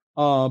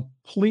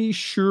 Please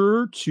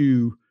sure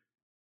to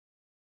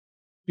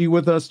be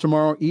with us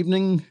tomorrow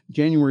evening,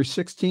 January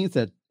 16th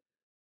at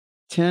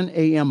 10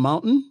 a.m.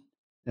 Mountain,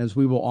 as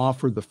we will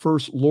offer the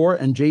first Laura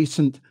and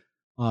Jason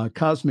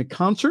Cosmic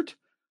Concert.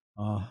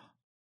 Laura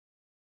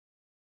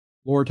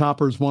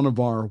Topper is one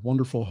of our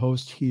wonderful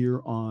hosts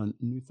here on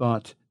New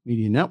Thought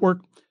Media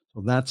Network.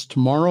 So that's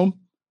tomorrow.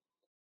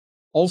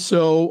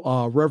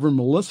 Also, Reverend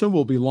Melissa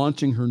will be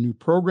launching her new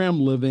program,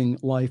 Living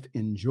Life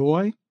in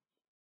Joy.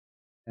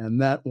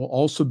 And that will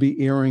also be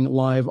airing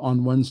live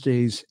on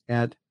Wednesdays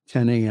at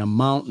 10 a.m.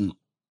 Mountain.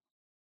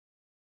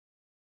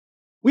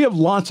 We have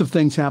lots of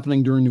things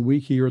happening during the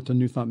week here at the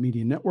New Thought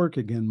Media Network.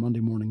 Again, Monday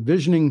Morning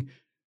Visioning,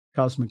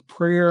 Cosmic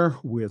Prayer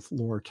with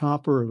Laura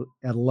Topper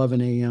at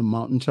 11 a.m.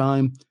 Mountain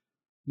Time,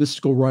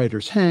 Mystical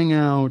Writers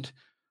Hangout,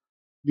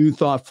 New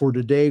Thought for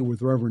Today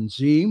with Reverend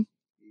Z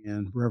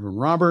and Reverend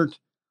Robert.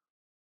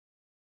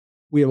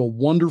 We have a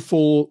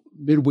wonderful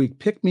midweek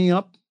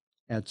pick-me-up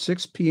at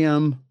 6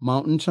 p.m.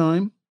 Mountain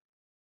Time.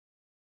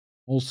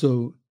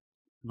 Also,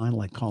 I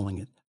like calling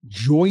it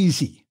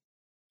Joyzy.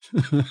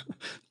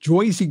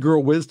 Joyzy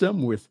Girl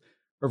Wisdom with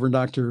Reverend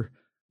Dr.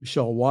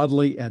 Michelle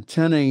Wadley at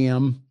 10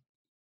 a.m.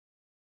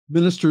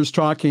 Ministers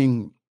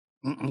Talking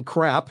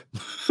Crap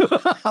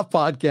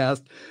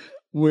podcast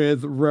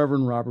with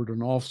Reverend Robert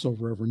and also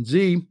Reverend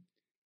Z.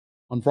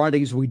 On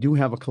Fridays, we do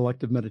have a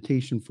collective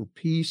meditation for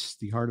peace,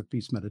 the Heart of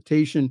Peace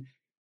meditation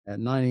at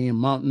 9 a.m.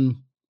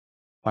 Mountain,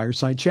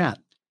 Fireside Chat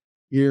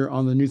here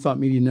on the New Thought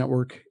Media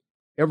Network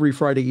every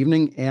Friday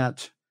evening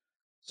at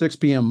 6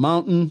 p.m.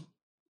 Mountain.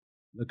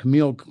 The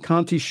Camille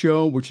Conti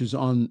Show, which is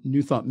on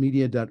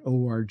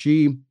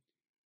newthoughtmedia.org.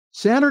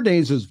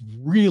 Saturdays is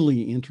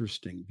really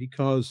interesting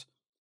because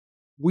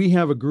we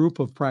have a group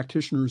of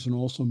practitioners and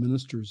also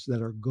ministers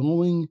that are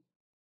going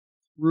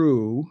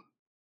through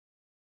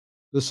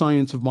the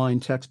Science of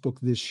Mind textbook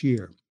this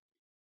year,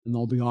 and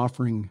they'll be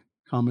offering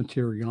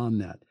commentary on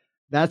that.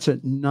 That's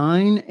at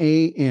 9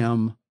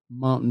 a.m.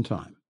 Mountain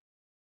Time.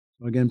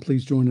 So again,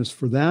 please join us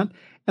for that.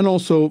 And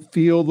also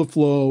Feel the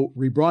Flow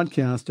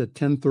rebroadcast at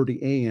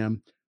 10:30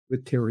 a.m.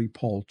 with Terry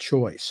Paul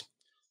Choice.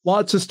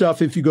 Lots of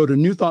stuff. If you go to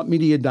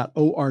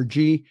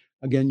newthoughtmedia.org,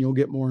 again, you'll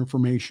get more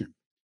information.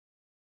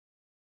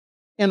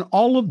 And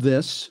all of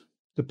this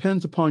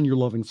depends upon your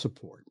loving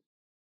support.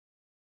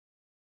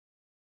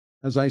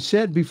 As I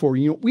said before,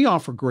 we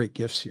offer great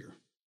gifts here.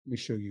 Let me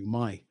show you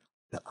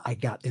that I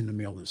got in the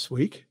mail this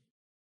week.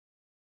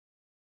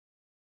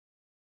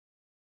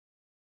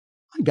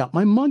 I got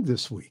my mug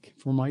this week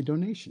for my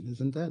donation.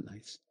 Isn't that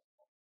nice?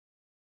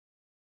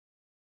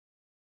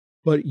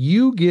 But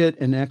you get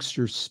an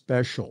extra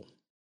special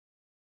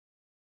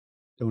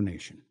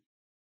donation,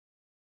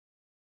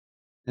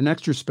 an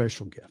extra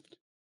special gift.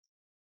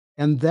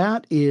 And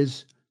that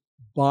is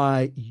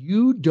by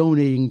you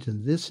donating to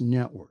this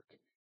network,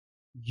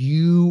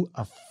 you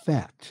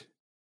affect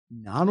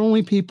not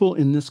only people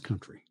in this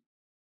country,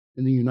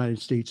 in the United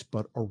States,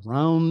 but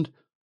around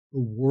the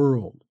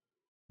world.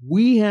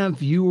 We have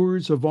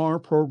viewers of our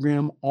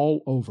program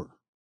all over.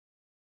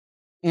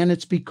 And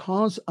it's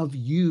because of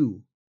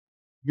you,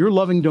 your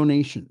loving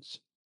donations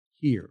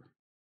here.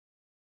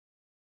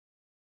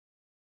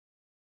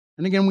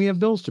 And again, we have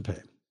bills to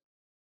pay.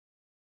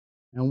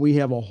 And we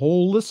have a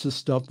whole list of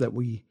stuff that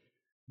we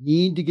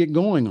need to get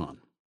going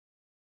on.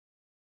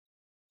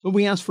 So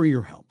we ask for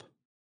your help.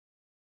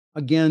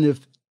 Again,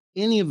 if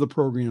any of the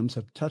programs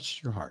have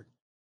touched your heart,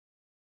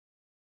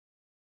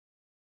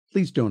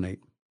 please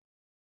donate.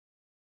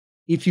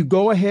 If you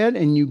go ahead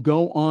and you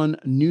go on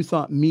New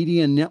Thought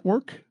Media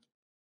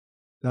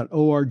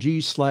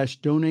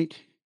Network.org/donate,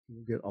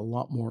 you'll get a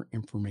lot more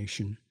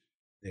information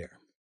there.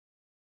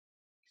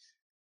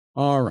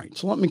 All right,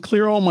 so let me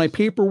clear all my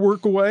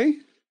paperwork away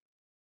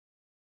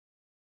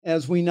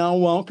as we now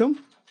welcome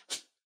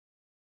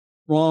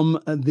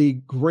from the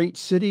great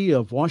city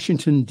of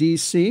Washington,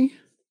 D.C.,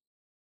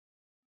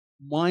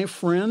 my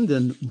friend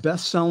and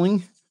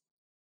best-selling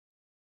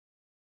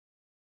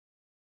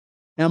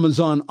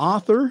Amazon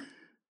author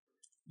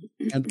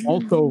and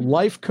also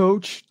life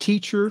coach,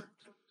 teacher,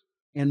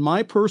 and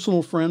my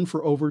personal friend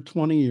for over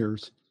 20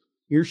 years.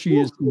 Here she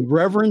is,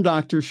 Reverend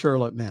Dr.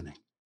 Charlette Manning.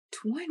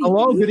 20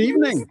 Hello, years? good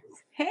evening.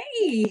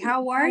 Hey,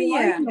 how are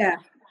you?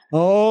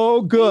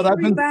 Oh, good. Hey,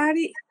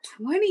 everybody.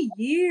 20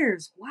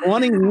 years. Wow.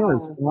 20 years.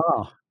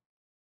 Wow.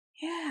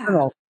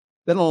 Yeah.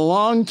 Been a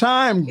long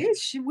time.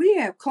 We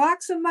have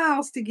clocks and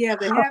miles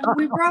together, haven't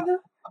we, brother?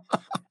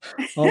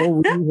 Oh,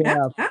 we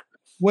have.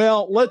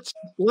 Well,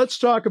 let's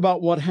talk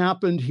about what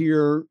happened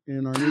here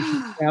in our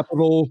nation's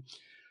capital.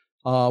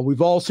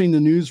 We've all seen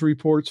the news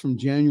reports from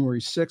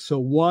January 6th. So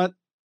what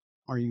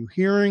are you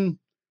hearing?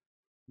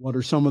 What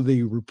are some of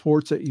the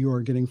reports that you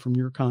are getting from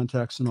your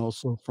contacts and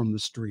also from the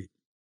street?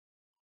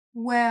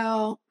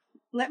 Well,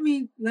 let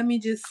me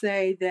just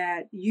say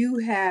that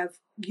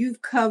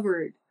you've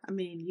covered,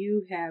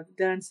 you have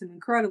done some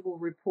incredible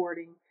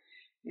reporting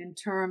in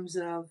terms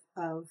of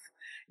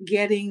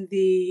getting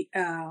the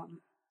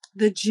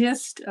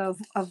gist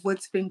of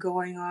what's been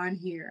going on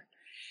here.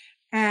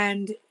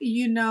 And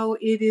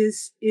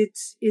it's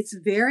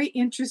very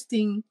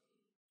interesting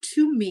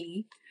to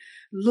me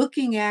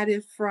looking at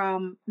it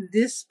from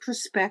this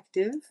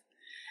perspective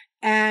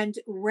and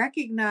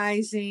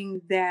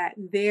recognizing that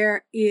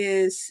there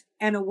is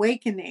an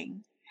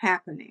awakening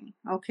happening.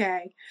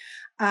 Okay.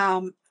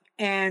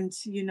 And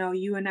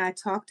you and I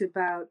talked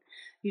about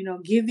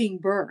giving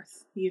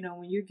birth,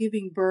 when you're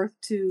giving birth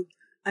to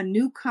a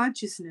new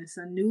consciousness,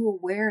 a new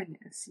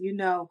awareness.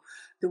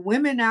 The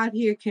women out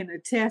here can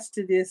attest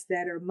to this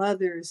that are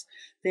mothers.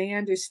 They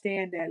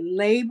understand that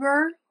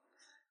labor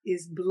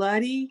is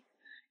bloody,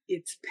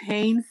 it's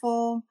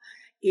painful,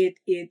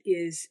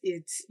 it's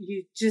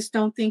you just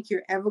don't think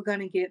you're ever going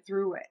to get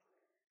through it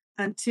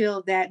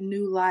until that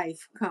new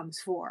life comes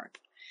forth.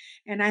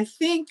 And I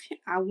think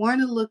I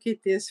want to look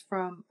at this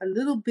from a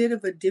little bit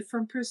of a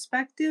different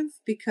perspective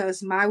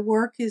because my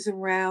work is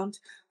around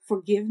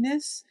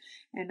forgiveness.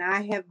 And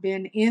I have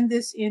been in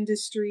this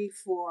industry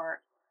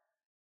for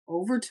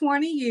over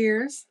 20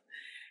 years.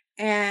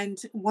 And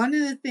one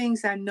of the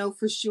things I know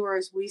for sure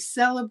is we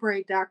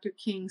celebrate Dr.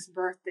 King's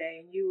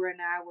birthday. And you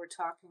and I were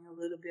talking a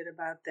little bit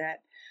about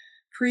that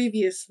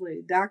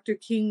previously. Dr.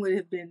 King would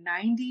have been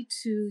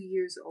 92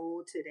 years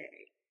old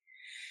today.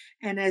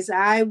 And as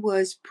I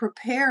was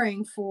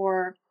preparing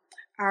for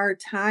our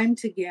time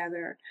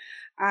together,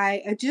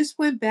 I just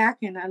went back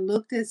and I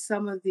looked at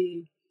some of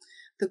the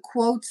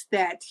quotes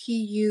that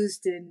he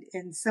used,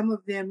 and some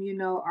of them,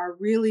 are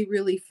really,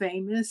 really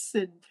famous.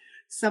 And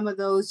some of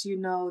those,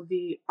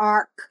 the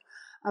arc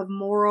of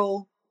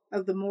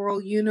the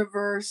moral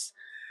universe.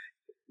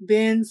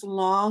 bends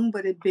long,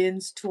 but it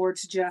bends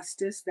towards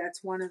justice.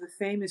 That's one of the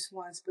famous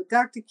ones. But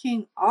Dr.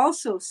 King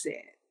also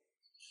said,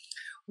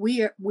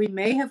 we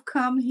may have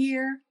come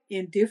here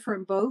in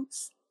different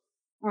boats,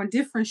 on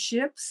different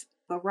ships,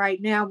 but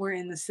right now we're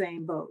in the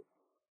same boat.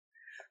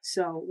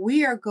 So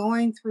we are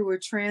going through a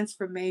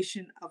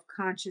transformation of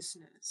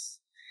consciousness.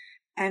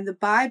 And the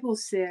Bible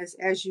says,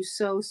 as you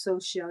sow, so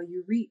shall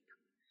you reap.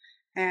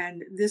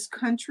 And this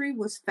country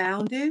was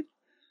founded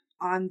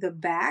on the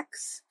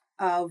backs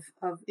of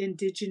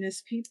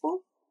indigenous people.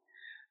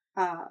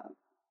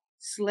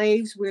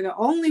 Slaves were the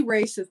only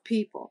race of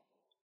people.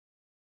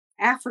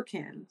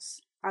 Africans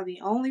are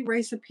the only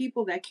race of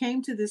people that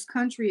came to this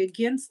country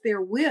against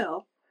their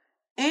will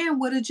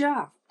and with a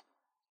job.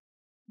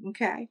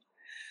 Okay.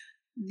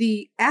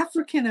 The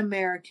African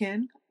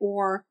American,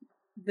 or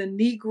the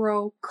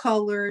Negro,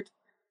 colored,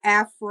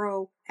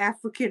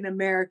 African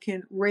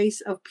American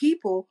race of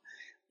people,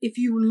 if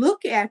you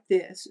look at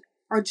this,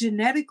 are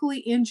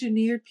genetically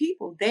engineered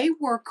people. They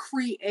were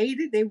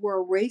created, they were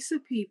a race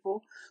of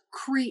people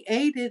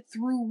created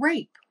through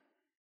rape.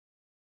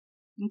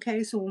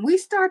 Okay, so when we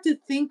start to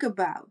think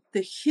about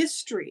the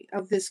history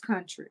of this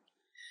country,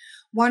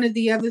 one of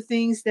the other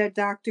things that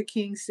Dr.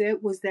 King said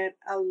was that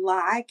a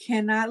lie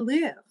cannot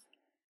live.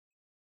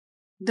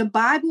 The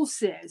Bible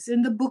says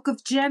in the book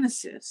of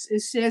Genesis,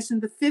 it says in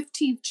the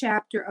 15th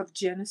chapter of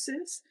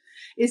Genesis,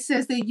 it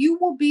says that you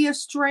will be a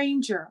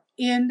stranger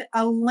in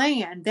a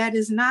land that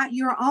is not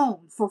your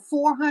own for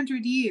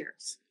 400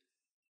 years.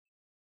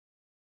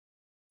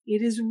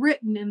 It is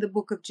written in the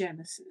book of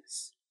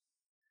Genesis.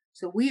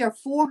 So we are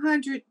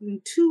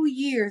 402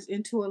 years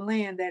into a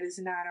land that is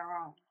not our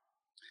own.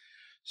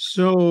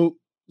 So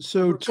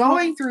we're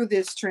going through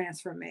this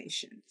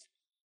transformation.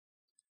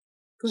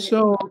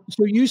 So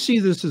you see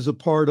this as a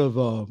part of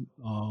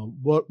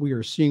what we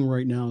are seeing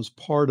right now as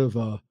part of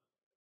a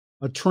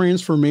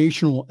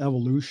transformational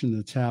evolution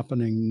that's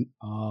happening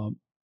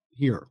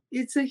here.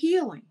 It's a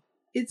healing.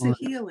 It's a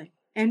healing,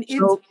 and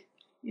so,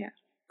 yeah.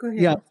 Go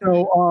ahead. Yeah.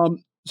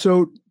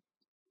 So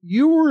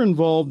you were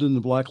involved in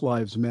the Black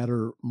Lives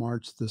Matter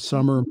march this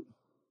summer.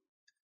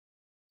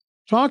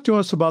 Talk to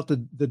us about the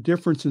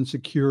difference in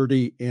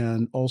security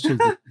and also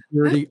the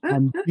security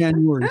on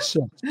January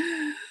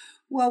 6th.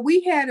 Well,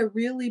 we had a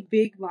really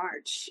big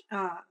march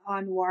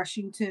on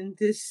Washington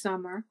this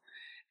summer.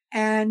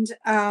 And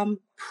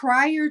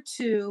prior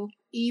to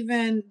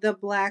even the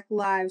Black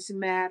Lives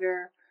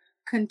Matter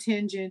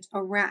contingent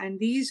around, and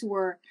these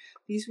were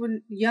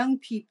young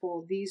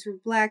people, these were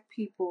Black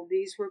people,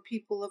 these were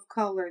people of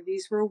color,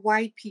 these were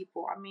white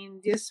people. I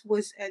mean,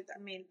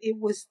 it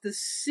was the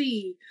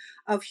sea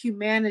of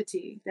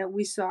humanity that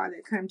we saw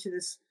that came to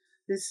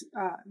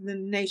the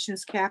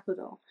nation's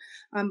capital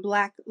on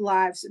Black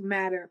Lives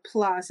Matter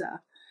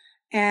Plaza.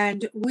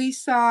 And we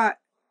saw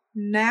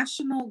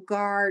National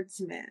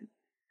Guardsmen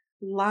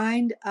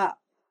lined up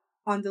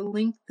on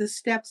the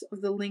steps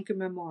of the Lincoln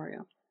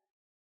Memorial.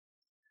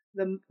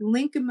 The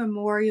Lincoln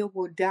Memorial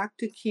where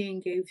Dr. King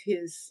gave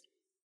his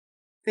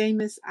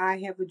famous I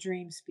Have a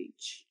Dream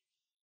speech.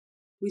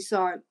 We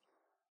saw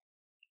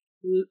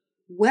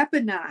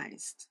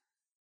weaponized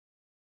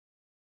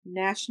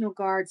National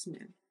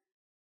Guardsmen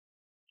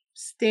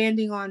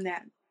standing on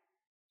that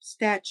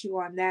statue,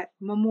 on that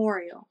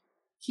memorial,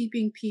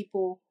 keeping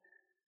people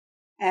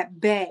at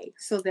bay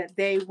so that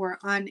they were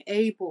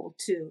unable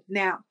to.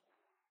 Now,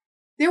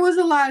 there was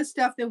a lot of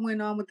stuff that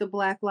went on with the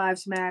Black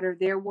Lives Matter.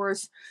 There were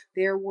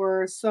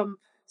some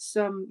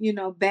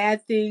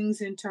bad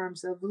things in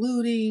terms of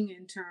looting,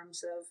 in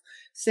terms of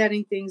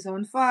setting things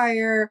on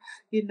fire,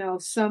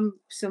 some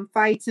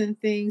fights and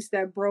things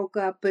that broke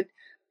up, but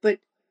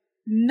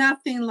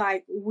nothing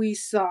like we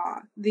saw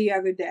the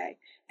other day.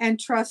 And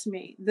trust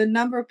me, the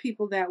number of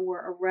people that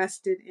were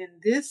arrested in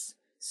this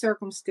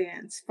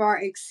circumstance far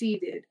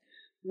exceeded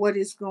what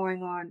is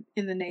going on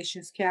in the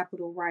nation's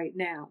capital right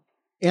now.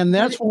 And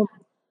that's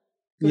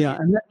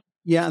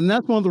and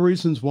that's one of the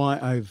reasons why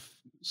I've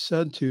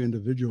said to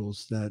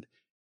individuals that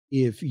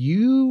if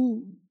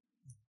you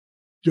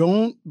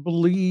don't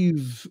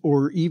believe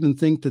or even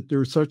think that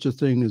there's such a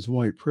thing as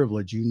white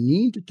privilege, you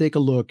need to take a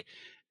look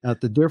at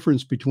the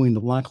difference between the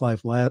Black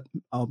Lives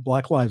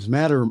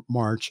Matter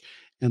march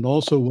and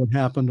also what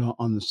happened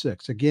on the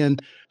 6th. Again,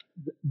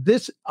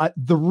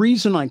 the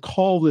reason I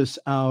call this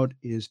out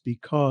is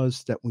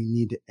because that we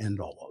need to end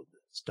all of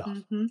this stuff.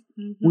 Mm-hmm,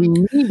 mm-hmm. We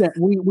need that.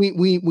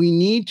 We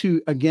need to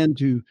again,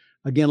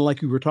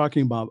 like we were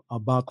talking about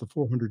the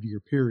 400-year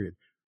period.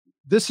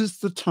 This is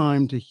the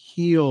time to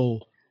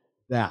heal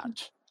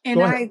that. And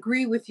I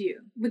agree with you,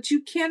 but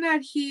you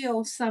cannot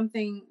heal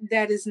something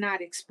that is not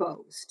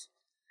exposed.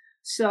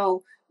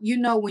 So,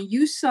 when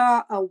you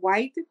saw a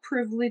white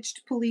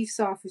privileged police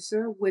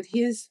officer with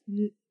his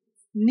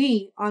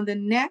knee on the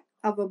neck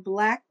of a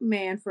Black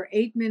man for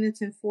 8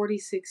 minutes and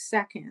 46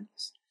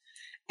 seconds,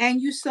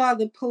 and you saw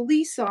the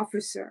police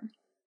officer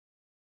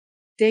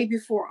day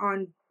before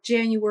on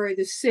January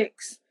the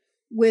 6th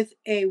with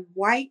a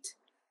white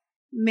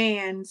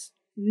man's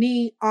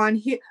knee on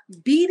him,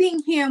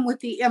 beating him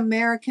with the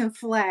American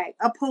flag,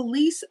 a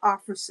police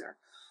officer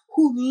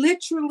who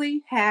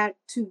literally had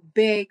to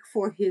beg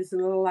for his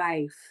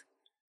life.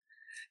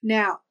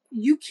 Now,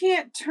 you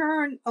can't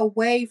turn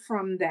away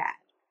from that.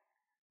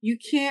 You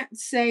can't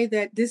say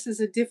that this is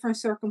a different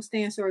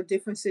circumstance or a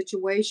different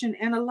situation.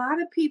 And a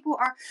lot of people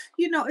are,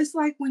 it's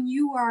like when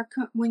you are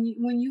when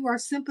you are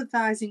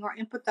sympathizing or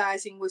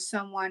empathizing with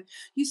someone,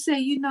 you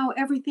say,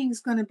 everything's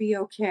going to be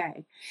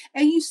okay.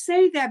 And you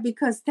say that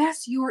because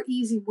that's your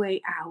easy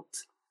way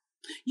out.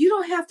 You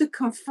don't have to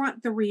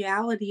confront the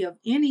reality of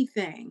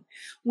anything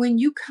when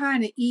you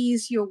kind of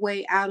ease your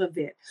way out of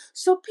it.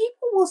 So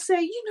people will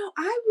say,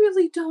 I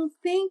really don't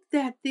think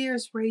that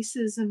there's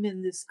racism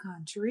in this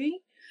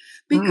country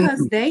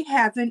because they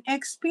haven't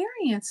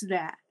experienced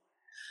that.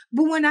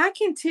 But when I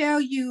can tell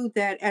you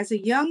that as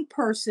a young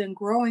person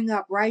growing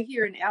up right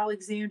here in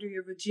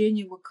Alexandria,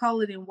 Virginia, with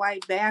colored and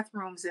white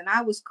bathrooms, and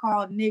I was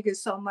called nigger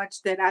so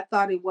much that I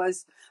thought it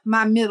was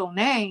my middle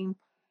name,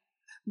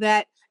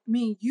 that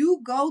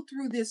you go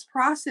through this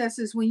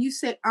processes when you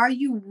say, are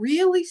you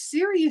really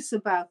serious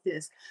about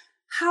this?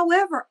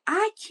 However,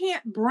 I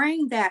can't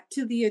bring that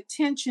to the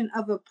attention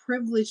of a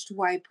privileged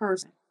white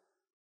person.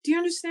 Do you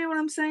understand what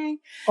I'm saying?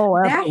 Oh,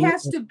 absolutely. That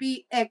has to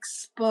be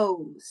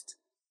exposed.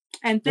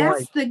 And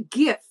that's the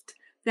gift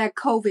that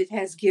COVID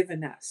has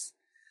given us.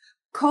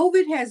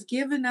 COVID has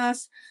given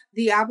us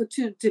the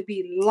opportunity to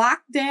be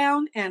locked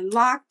down and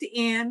locked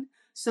in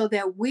so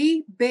that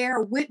we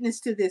bear witness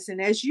to this.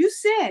 And as you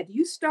said,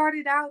 you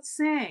started out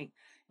saying,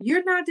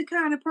 you're not the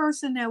kind of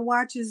person that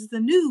watches the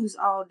news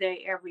all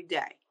day, every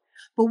day.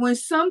 But when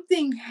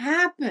something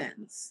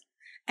happens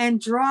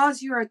and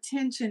draws your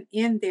attention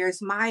in there,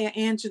 as Maya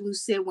Angelou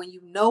said, when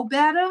you know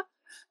better,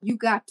 you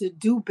got to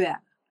do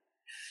better.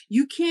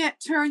 You can't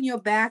turn your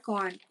back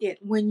on it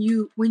when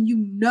you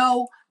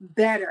know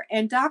better.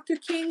 And Dr.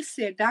 King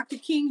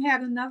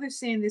had another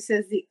saying that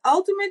says, the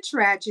ultimate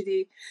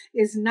tragedy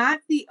is not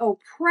the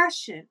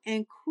oppression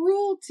and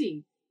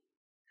cruelty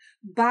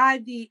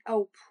by the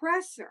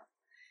oppressor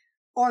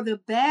or the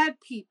bad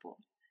people.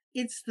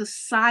 It's the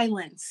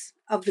silence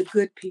of the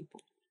good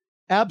people.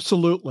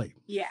 Absolutely.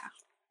 Yeah.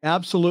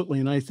 Absolutely.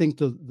 And I think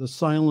the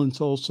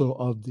silence also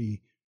of the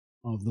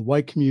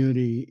white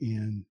community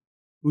and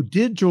who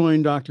did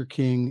join Dr.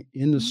 King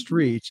in the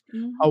streets.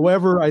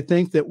 However, I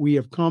think that we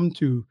have come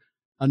to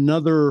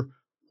another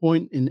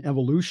point in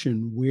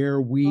evolution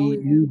where we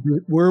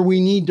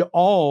need to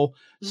all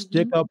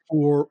stick up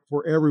for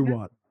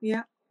everyone.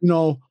 Yeah.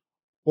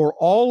 For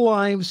all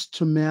lives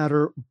to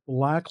matter,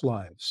 Black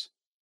lives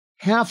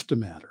have to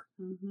matter.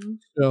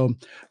 So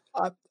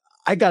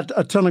I got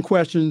a ton of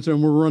questions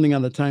and we're running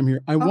out of time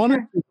here. I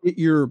wanted to get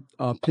your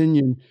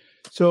opinion.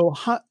 So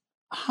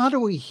how do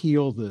we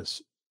heal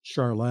this,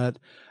 Charlette?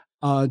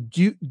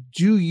 Do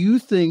you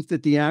think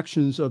that the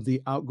actions of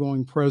the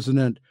outgoing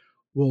president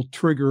will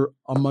trigger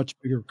a much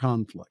bigger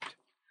conflict?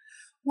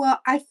 Well,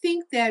 I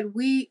think that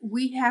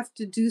we have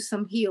to do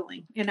some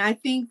healing. And I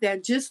think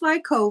that just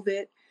like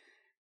COVID,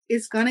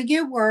 it's going to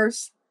get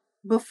worse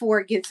before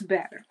it gets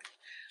better.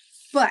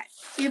 But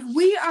if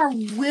we are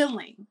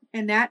willing,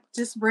 and that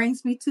just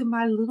brings me to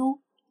my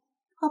little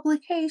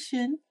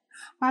publication,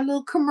 my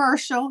little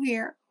commercial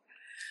here.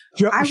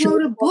 I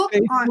wrote a book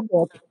on...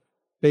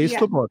 Face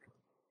the book.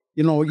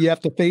 You have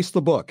to face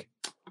the book.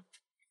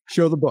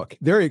 Show the book.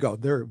 There you go.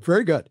 There.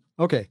 Very good.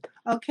 Okay.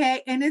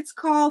 Okay. And it's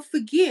called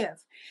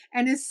Forgive.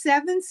 And it's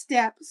 7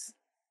 steps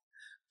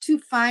to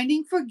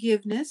finding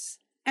forgiveness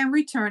and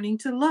returning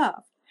to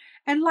love.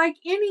 And like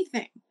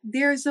anything,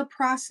 there's a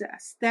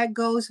process that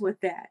goes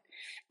with that.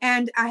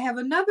 And I have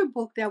another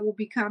book that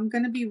I'm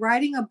going to be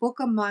writing a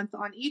book a month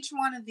on each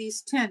one of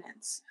these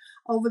tenets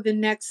over the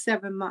next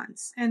 7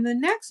 months. And the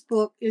next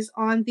book is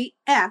on the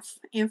F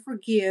in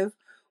Forgive,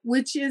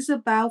 which is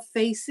about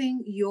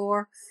facing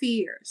your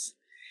fears.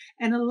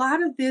 And a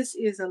lot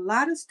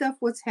of stuff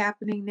what's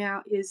happening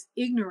now is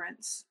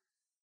ignorance.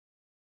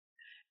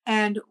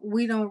 And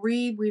we don't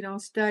read, we don't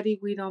study,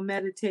 we don't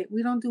meditate,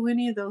 we don't do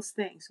any of those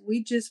things.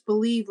 We just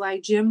believe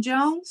like Jim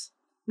Jones.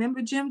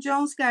 Remember Jim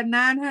Jones got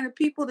 900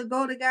 people to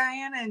go to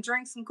Guyana and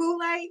drink some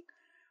Kool-Aid?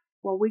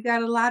 Well, we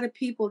got a lot of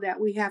people that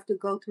we have to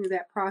go through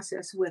that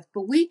process with.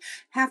 But we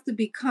have to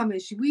become,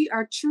 as we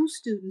are true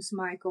students,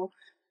 Michael,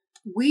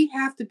 we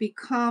have to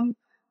become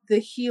the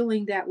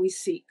healing that we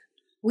seek.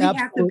 We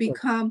got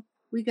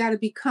to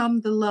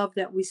become the love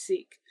that we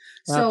seek.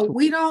 So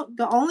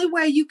the only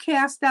way you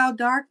cast out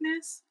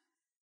darkness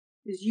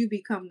is you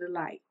become the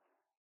light.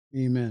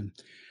 Amen.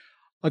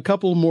 A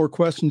couple more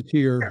questions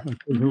here.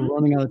 We're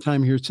running out of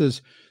time here. It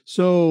says,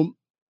 so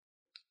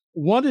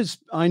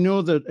I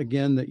know that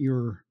again, that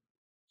you're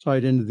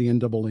tied into the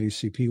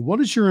NAACP. What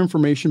has your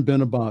information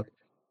been about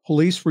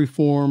police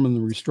reform and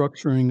the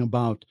restructuring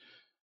about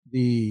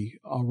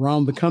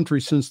around the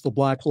country since the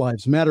Black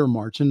Lives Matter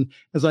March? And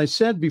as I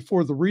said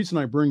before, the reason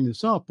I bring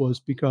this up was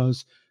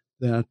because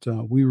that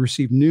we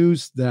received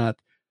news that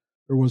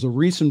there was a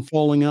recent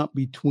falling out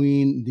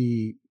between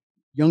the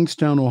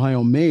Youngstown,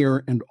 Ohio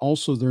mayor and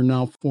also their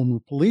now former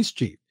police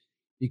chief,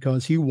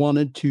 because he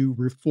wanted to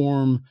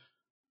reform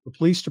the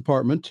police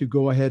department to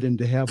go ahead and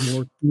to have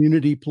more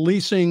community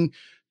policing,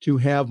 to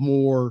have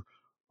more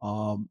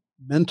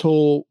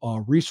mental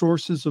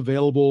resources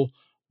available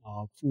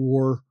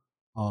for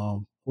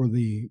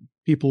the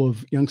people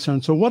of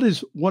Youngstown. So what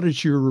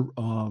is your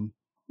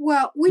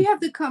Well, we have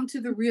to come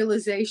to the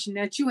realization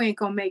that you ain't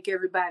gonna make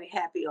everybody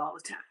happy all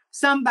the time.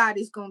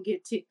 Somebody's gonna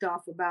get ticked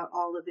off about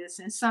all of this,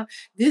 and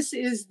this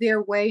is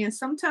their way. And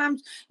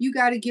sometimes you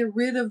got to get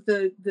rid of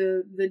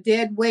the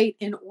dead weight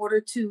in order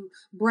to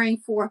bring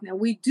forth. Now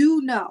we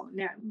do know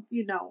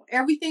now,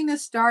 everything that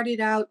started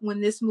out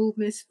when this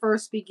movement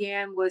first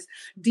began was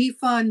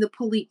defund the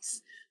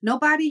police.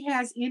 Nobody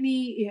has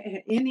any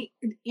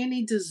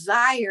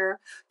desire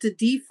to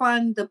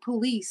defund the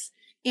police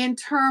in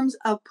terms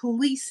of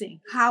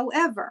policing.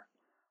 However,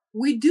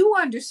 we do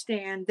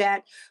understand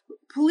that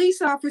police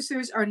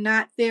officers are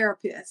not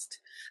therapists.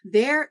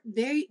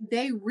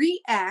 They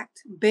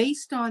react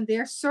based on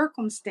their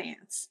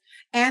circumstance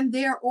and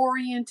their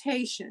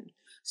orientation. and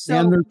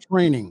So their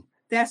training?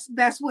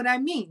 that's what I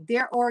mean,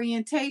 their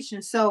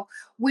orientation. So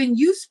when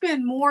you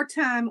spend more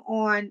time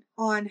on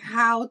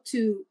how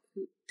to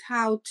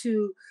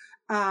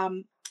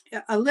um,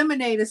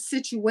 eliminate a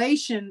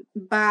situation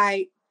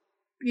by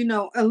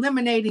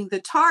eliminating the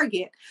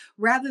target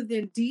rather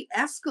than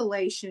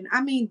de-escalation.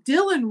 I mean,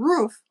 Dylan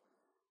Roof,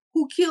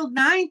 who killed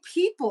 9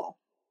 people,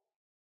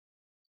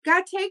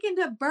 got taken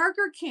to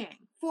Burger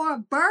King for a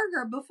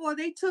burger before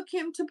they took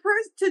him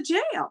to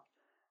jail.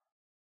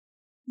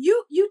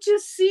 You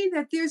just see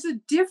that there's a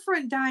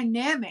different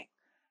dynamic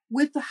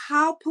with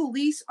how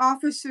police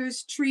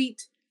officers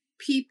treat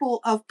people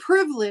of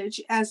privilege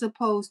as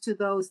opposed to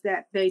those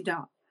that they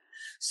don't.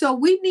 So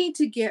we need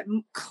to get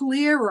a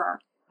clearer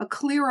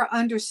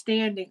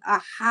understanding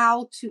of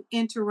how to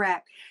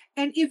interact.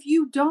 And if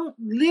you don't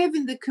live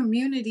in the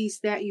communities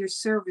that you're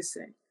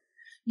servicing,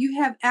 you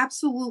have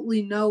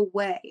absolutely no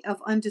way of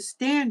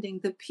understanding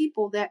the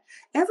people that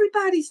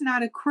everybody's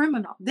not a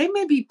criminal. They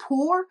may be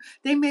poor,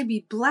 they may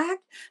be black,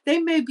 they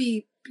may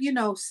be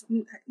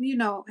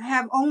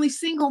have only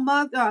single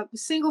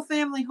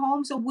family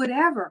homes or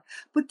whatever,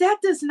 but that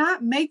does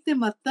not make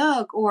them a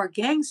thug or a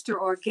gangster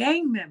or a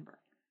gang member.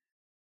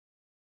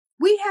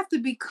 We have to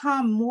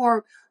become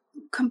more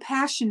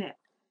compassionate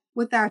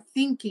with our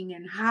thinking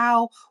and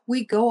how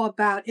we go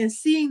about and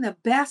seeing the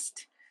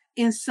best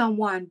in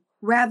someone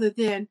rather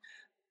than,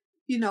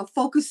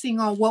 focusing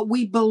on what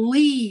we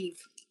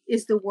believe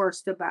is the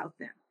worst about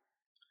them.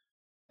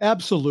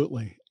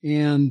 Absolutely.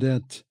 And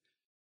that.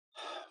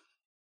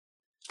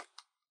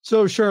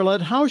 So,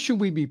 Charlotte, how should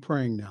we be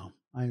praying now?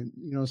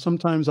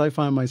 Sometimes I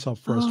find myself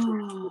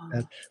frustrated with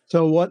that.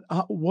 So,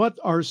 what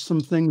are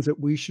some things that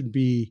we should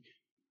be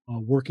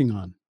working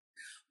on?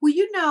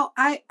 Well,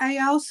 I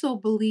also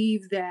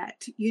believe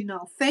that,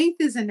 faith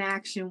is an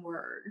action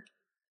word.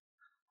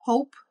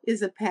 Hope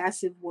is a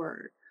passive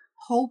word.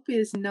 Hope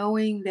is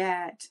knowing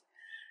that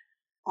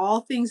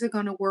all things are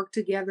going to work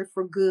together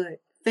for good.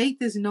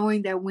 Faith is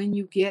knowing that when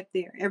you get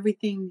there,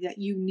 everything that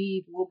you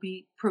need will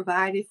be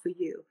provided for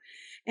you.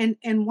 And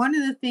one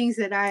of the things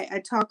that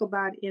I talk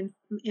about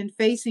in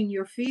facing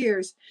your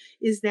fears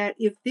is that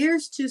if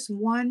there's just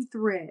one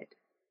thread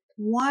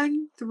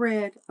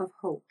of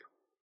hope,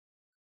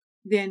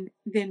 then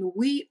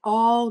we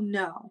all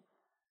know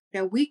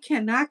that we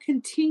cannot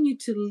continue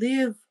to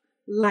live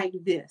like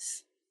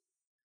this.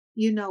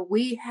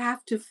 We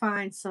have to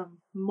find some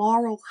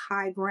moral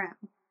high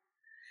ground.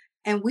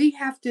 And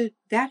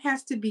that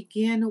has to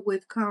begin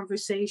with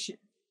conversation.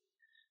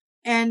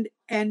 And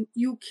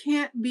you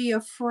can't be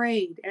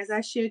afraid. As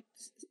I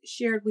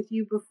shared with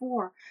you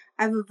before,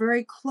 I have a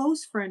very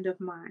close friend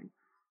of mine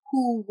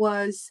who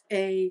was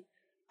a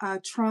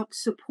Trump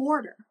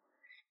supporter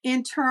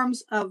in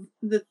terms of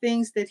the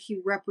things that he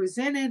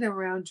represented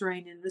around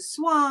draining the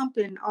swamp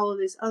and all of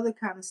this other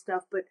kind of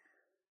stuff,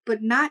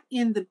 but not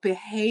in the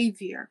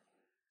behavior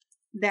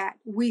that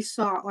we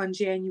saw on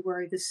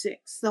January the 6th.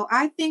 So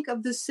I think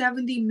of the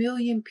 70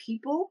 million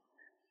people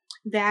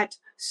that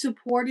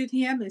supported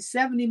him, and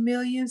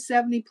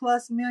 70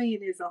 plus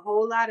million is a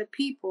whole lot of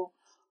people.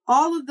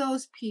 All of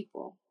those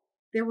people,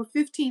 there were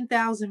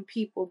 15,000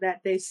 people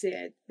that they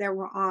said that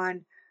were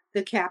on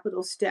the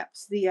Capitol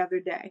steps the other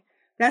day.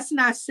 That's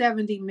not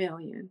 70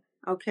 million.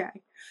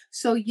 Okay.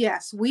 So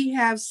yes, we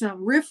have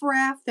some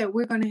riffraff that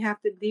we're going to have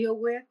to deal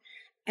with.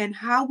 And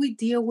how we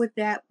deal with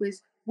that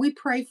was we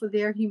pray for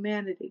their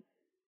humanity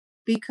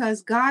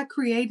because God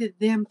created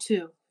them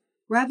too.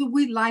 Whether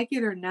we like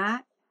it or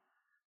not,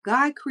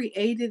 God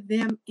created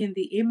them in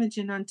the image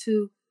and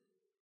unto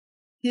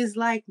his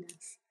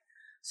likeness.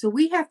 So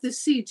we have to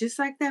see, just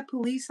like that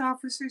police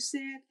officer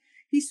said,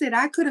 he said,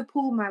 I could have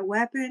pulled my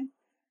weapon.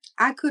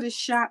 I could have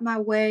shot my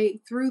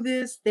way through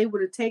this. They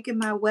would have taken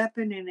my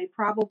weapon and they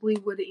probably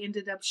would have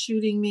ended up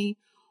shooting me.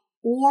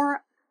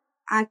 Or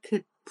I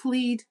could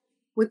plead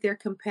with their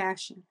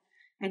compassion.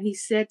 And he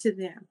said to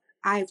them,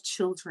 I have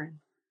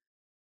children.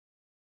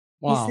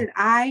 Wow. He said,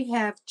 I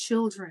have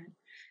children.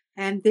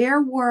 And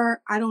there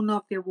were, I don't know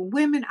if there were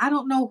women, I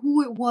don't know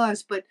who it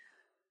was, but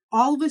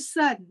all of a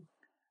sudden,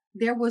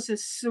 there was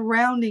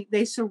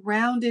they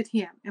surrounded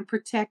him and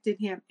protected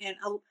him and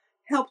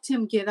helped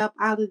him get up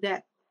out of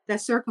that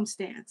that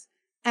circumstance,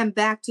 and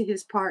back to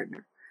his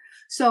partner.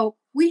 So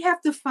we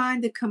have to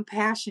find the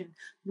compassion.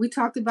 We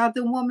talked about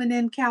the woman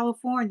in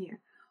California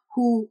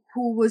who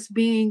was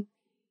being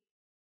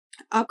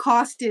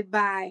accosted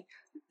by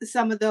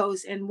some of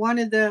those, and one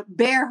of the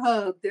bear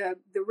hugged, the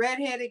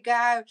redheaded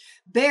guy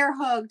bear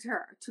hugged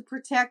her to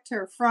protect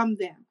her from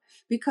them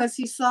because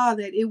he saw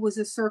that it was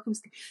a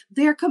circumstance.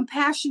 They're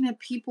compassionate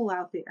people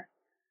out there.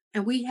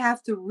 And we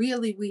have to,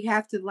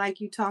 like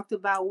you talked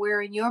about,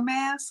 wearing your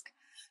mask.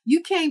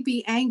 You can't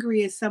be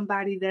angry at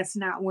somebody that's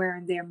not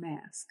wearing their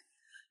mask.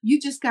 You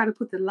just got to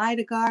put the light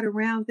of God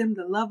around them,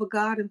 the love of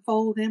God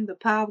enfold them, the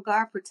power of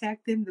God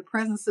protect them, the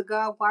presence of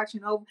God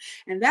watching over.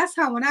 And that's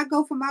how when I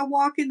go for my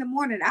walk in the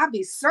morning, I'll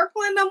be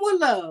circling them with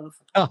love.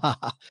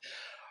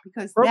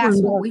 Because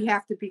that's what we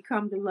have to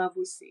become, the love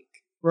we seek.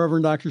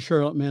 Reverend Dr.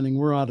 Charlotte Manning,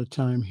 we're out of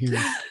time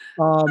here.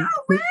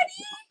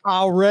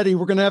 Already?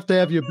 We're going to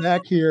have you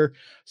back here.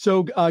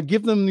 So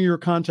give them your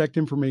contact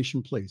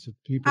information, please. If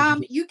people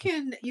you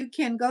can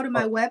go to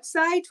my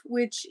website,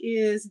 which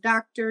is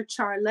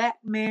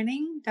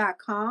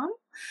drcharlettemanning.com.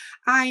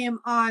 I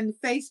am on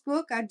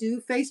Facebook. I do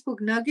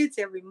Facebook Nuggets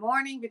every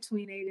morning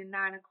between 8 and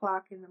 9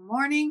 o'clock in the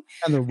morning.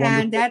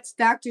 And that's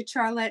Dr.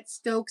 Charlette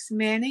Stokes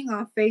Manning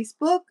on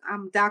Facebook.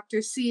 I'm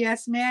Dr.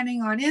 C.S.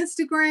 Manning on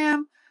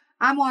Instagram.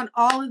 I'm on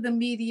all of the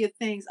media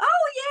things.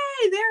 Oh,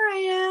 yay, there I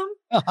am.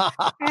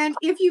 And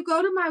if you go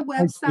to my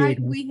website,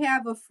 we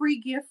have a free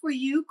gift for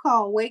you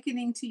called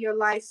Awakening to Your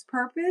Life's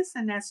Purpose.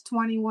 And that's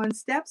 21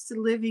 steps to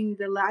living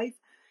the life,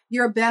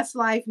 your best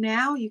life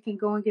now. You can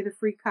go and get a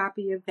free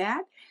copy of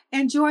that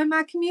and join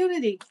my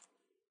community.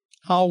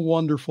 How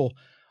wonderful.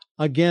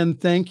 Again,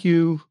 thank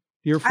you,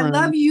 dear friend.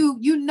 I love you.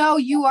 You know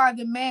you are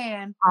the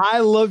man. I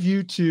love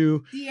you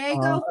too.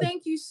 Diego,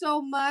 thank you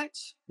so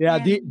much. Yeah,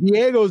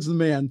 Diego's the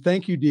man.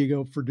 Thank you,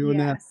 Diego, for doing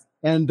that.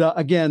 And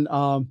again,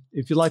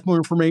 if you'd like more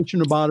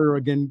information about her,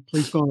 again,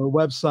 please go on her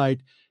website.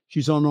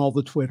 She's on all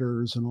the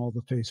Twitters and all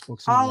the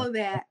Facebooks. All of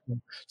that.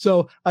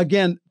 So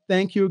again,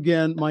 thank you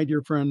again, my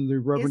dear friend, the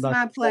Reverend Dr. It's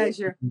my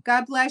pleasure.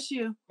 God bless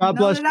you. God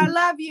bless you. I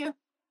love you.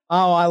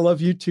 Oh, I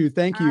love you too.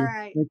 Thank you. All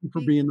right. Thank you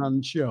for being on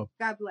the show.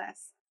 God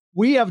bless.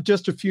 We have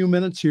just a few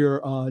minutes here,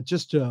 I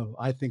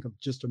think of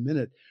just a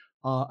minute.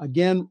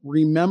 Again,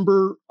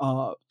 remember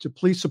to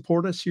please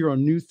support us here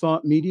on New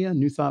Thought Media,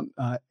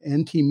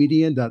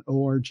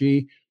 ntmedia.org.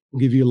 We'll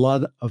give you a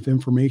lot of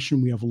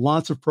information. We have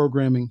lots of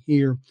programming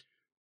here.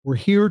 We're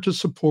here to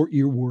support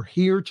you. We're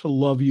here to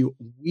love you.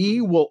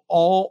 We will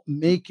all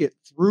make it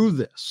through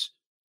this.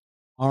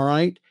 All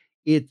right.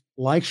 It,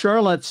 like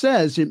Charlotte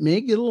says, it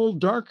may get a little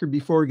darker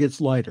before it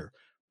gets lighter.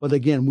 But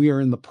again, we are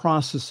in the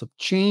process of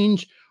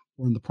change.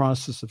 We're in the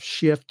process of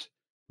shift.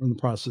 We're in the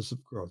process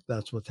of growth.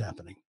 That's what's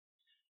happening.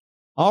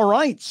 All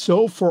right.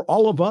 So for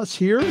all of us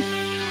here,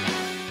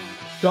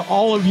 to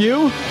all of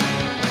you,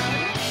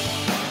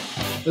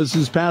 this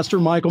is Pastor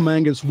Michael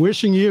Mangus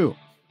wishing you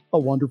a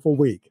wonderful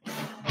week.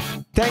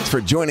 Thanks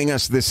for joining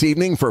us this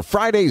evening for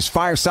Friday's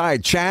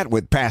Fireside Chat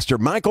with Pastor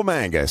Michael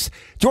Mangus.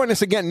 Join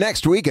us again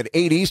next week at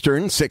 8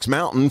 Eastern, 6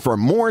 Mountain for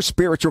more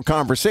spiritual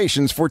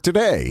conversations for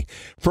today.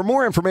 For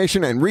more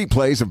information and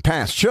replays of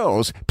past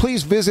shows,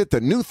 please visit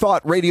the New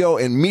Thought Radio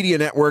and Media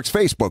Network's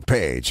Facebook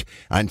page.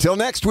 Until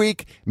next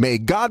week, may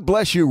God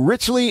bless you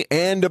richly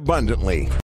and abundantly.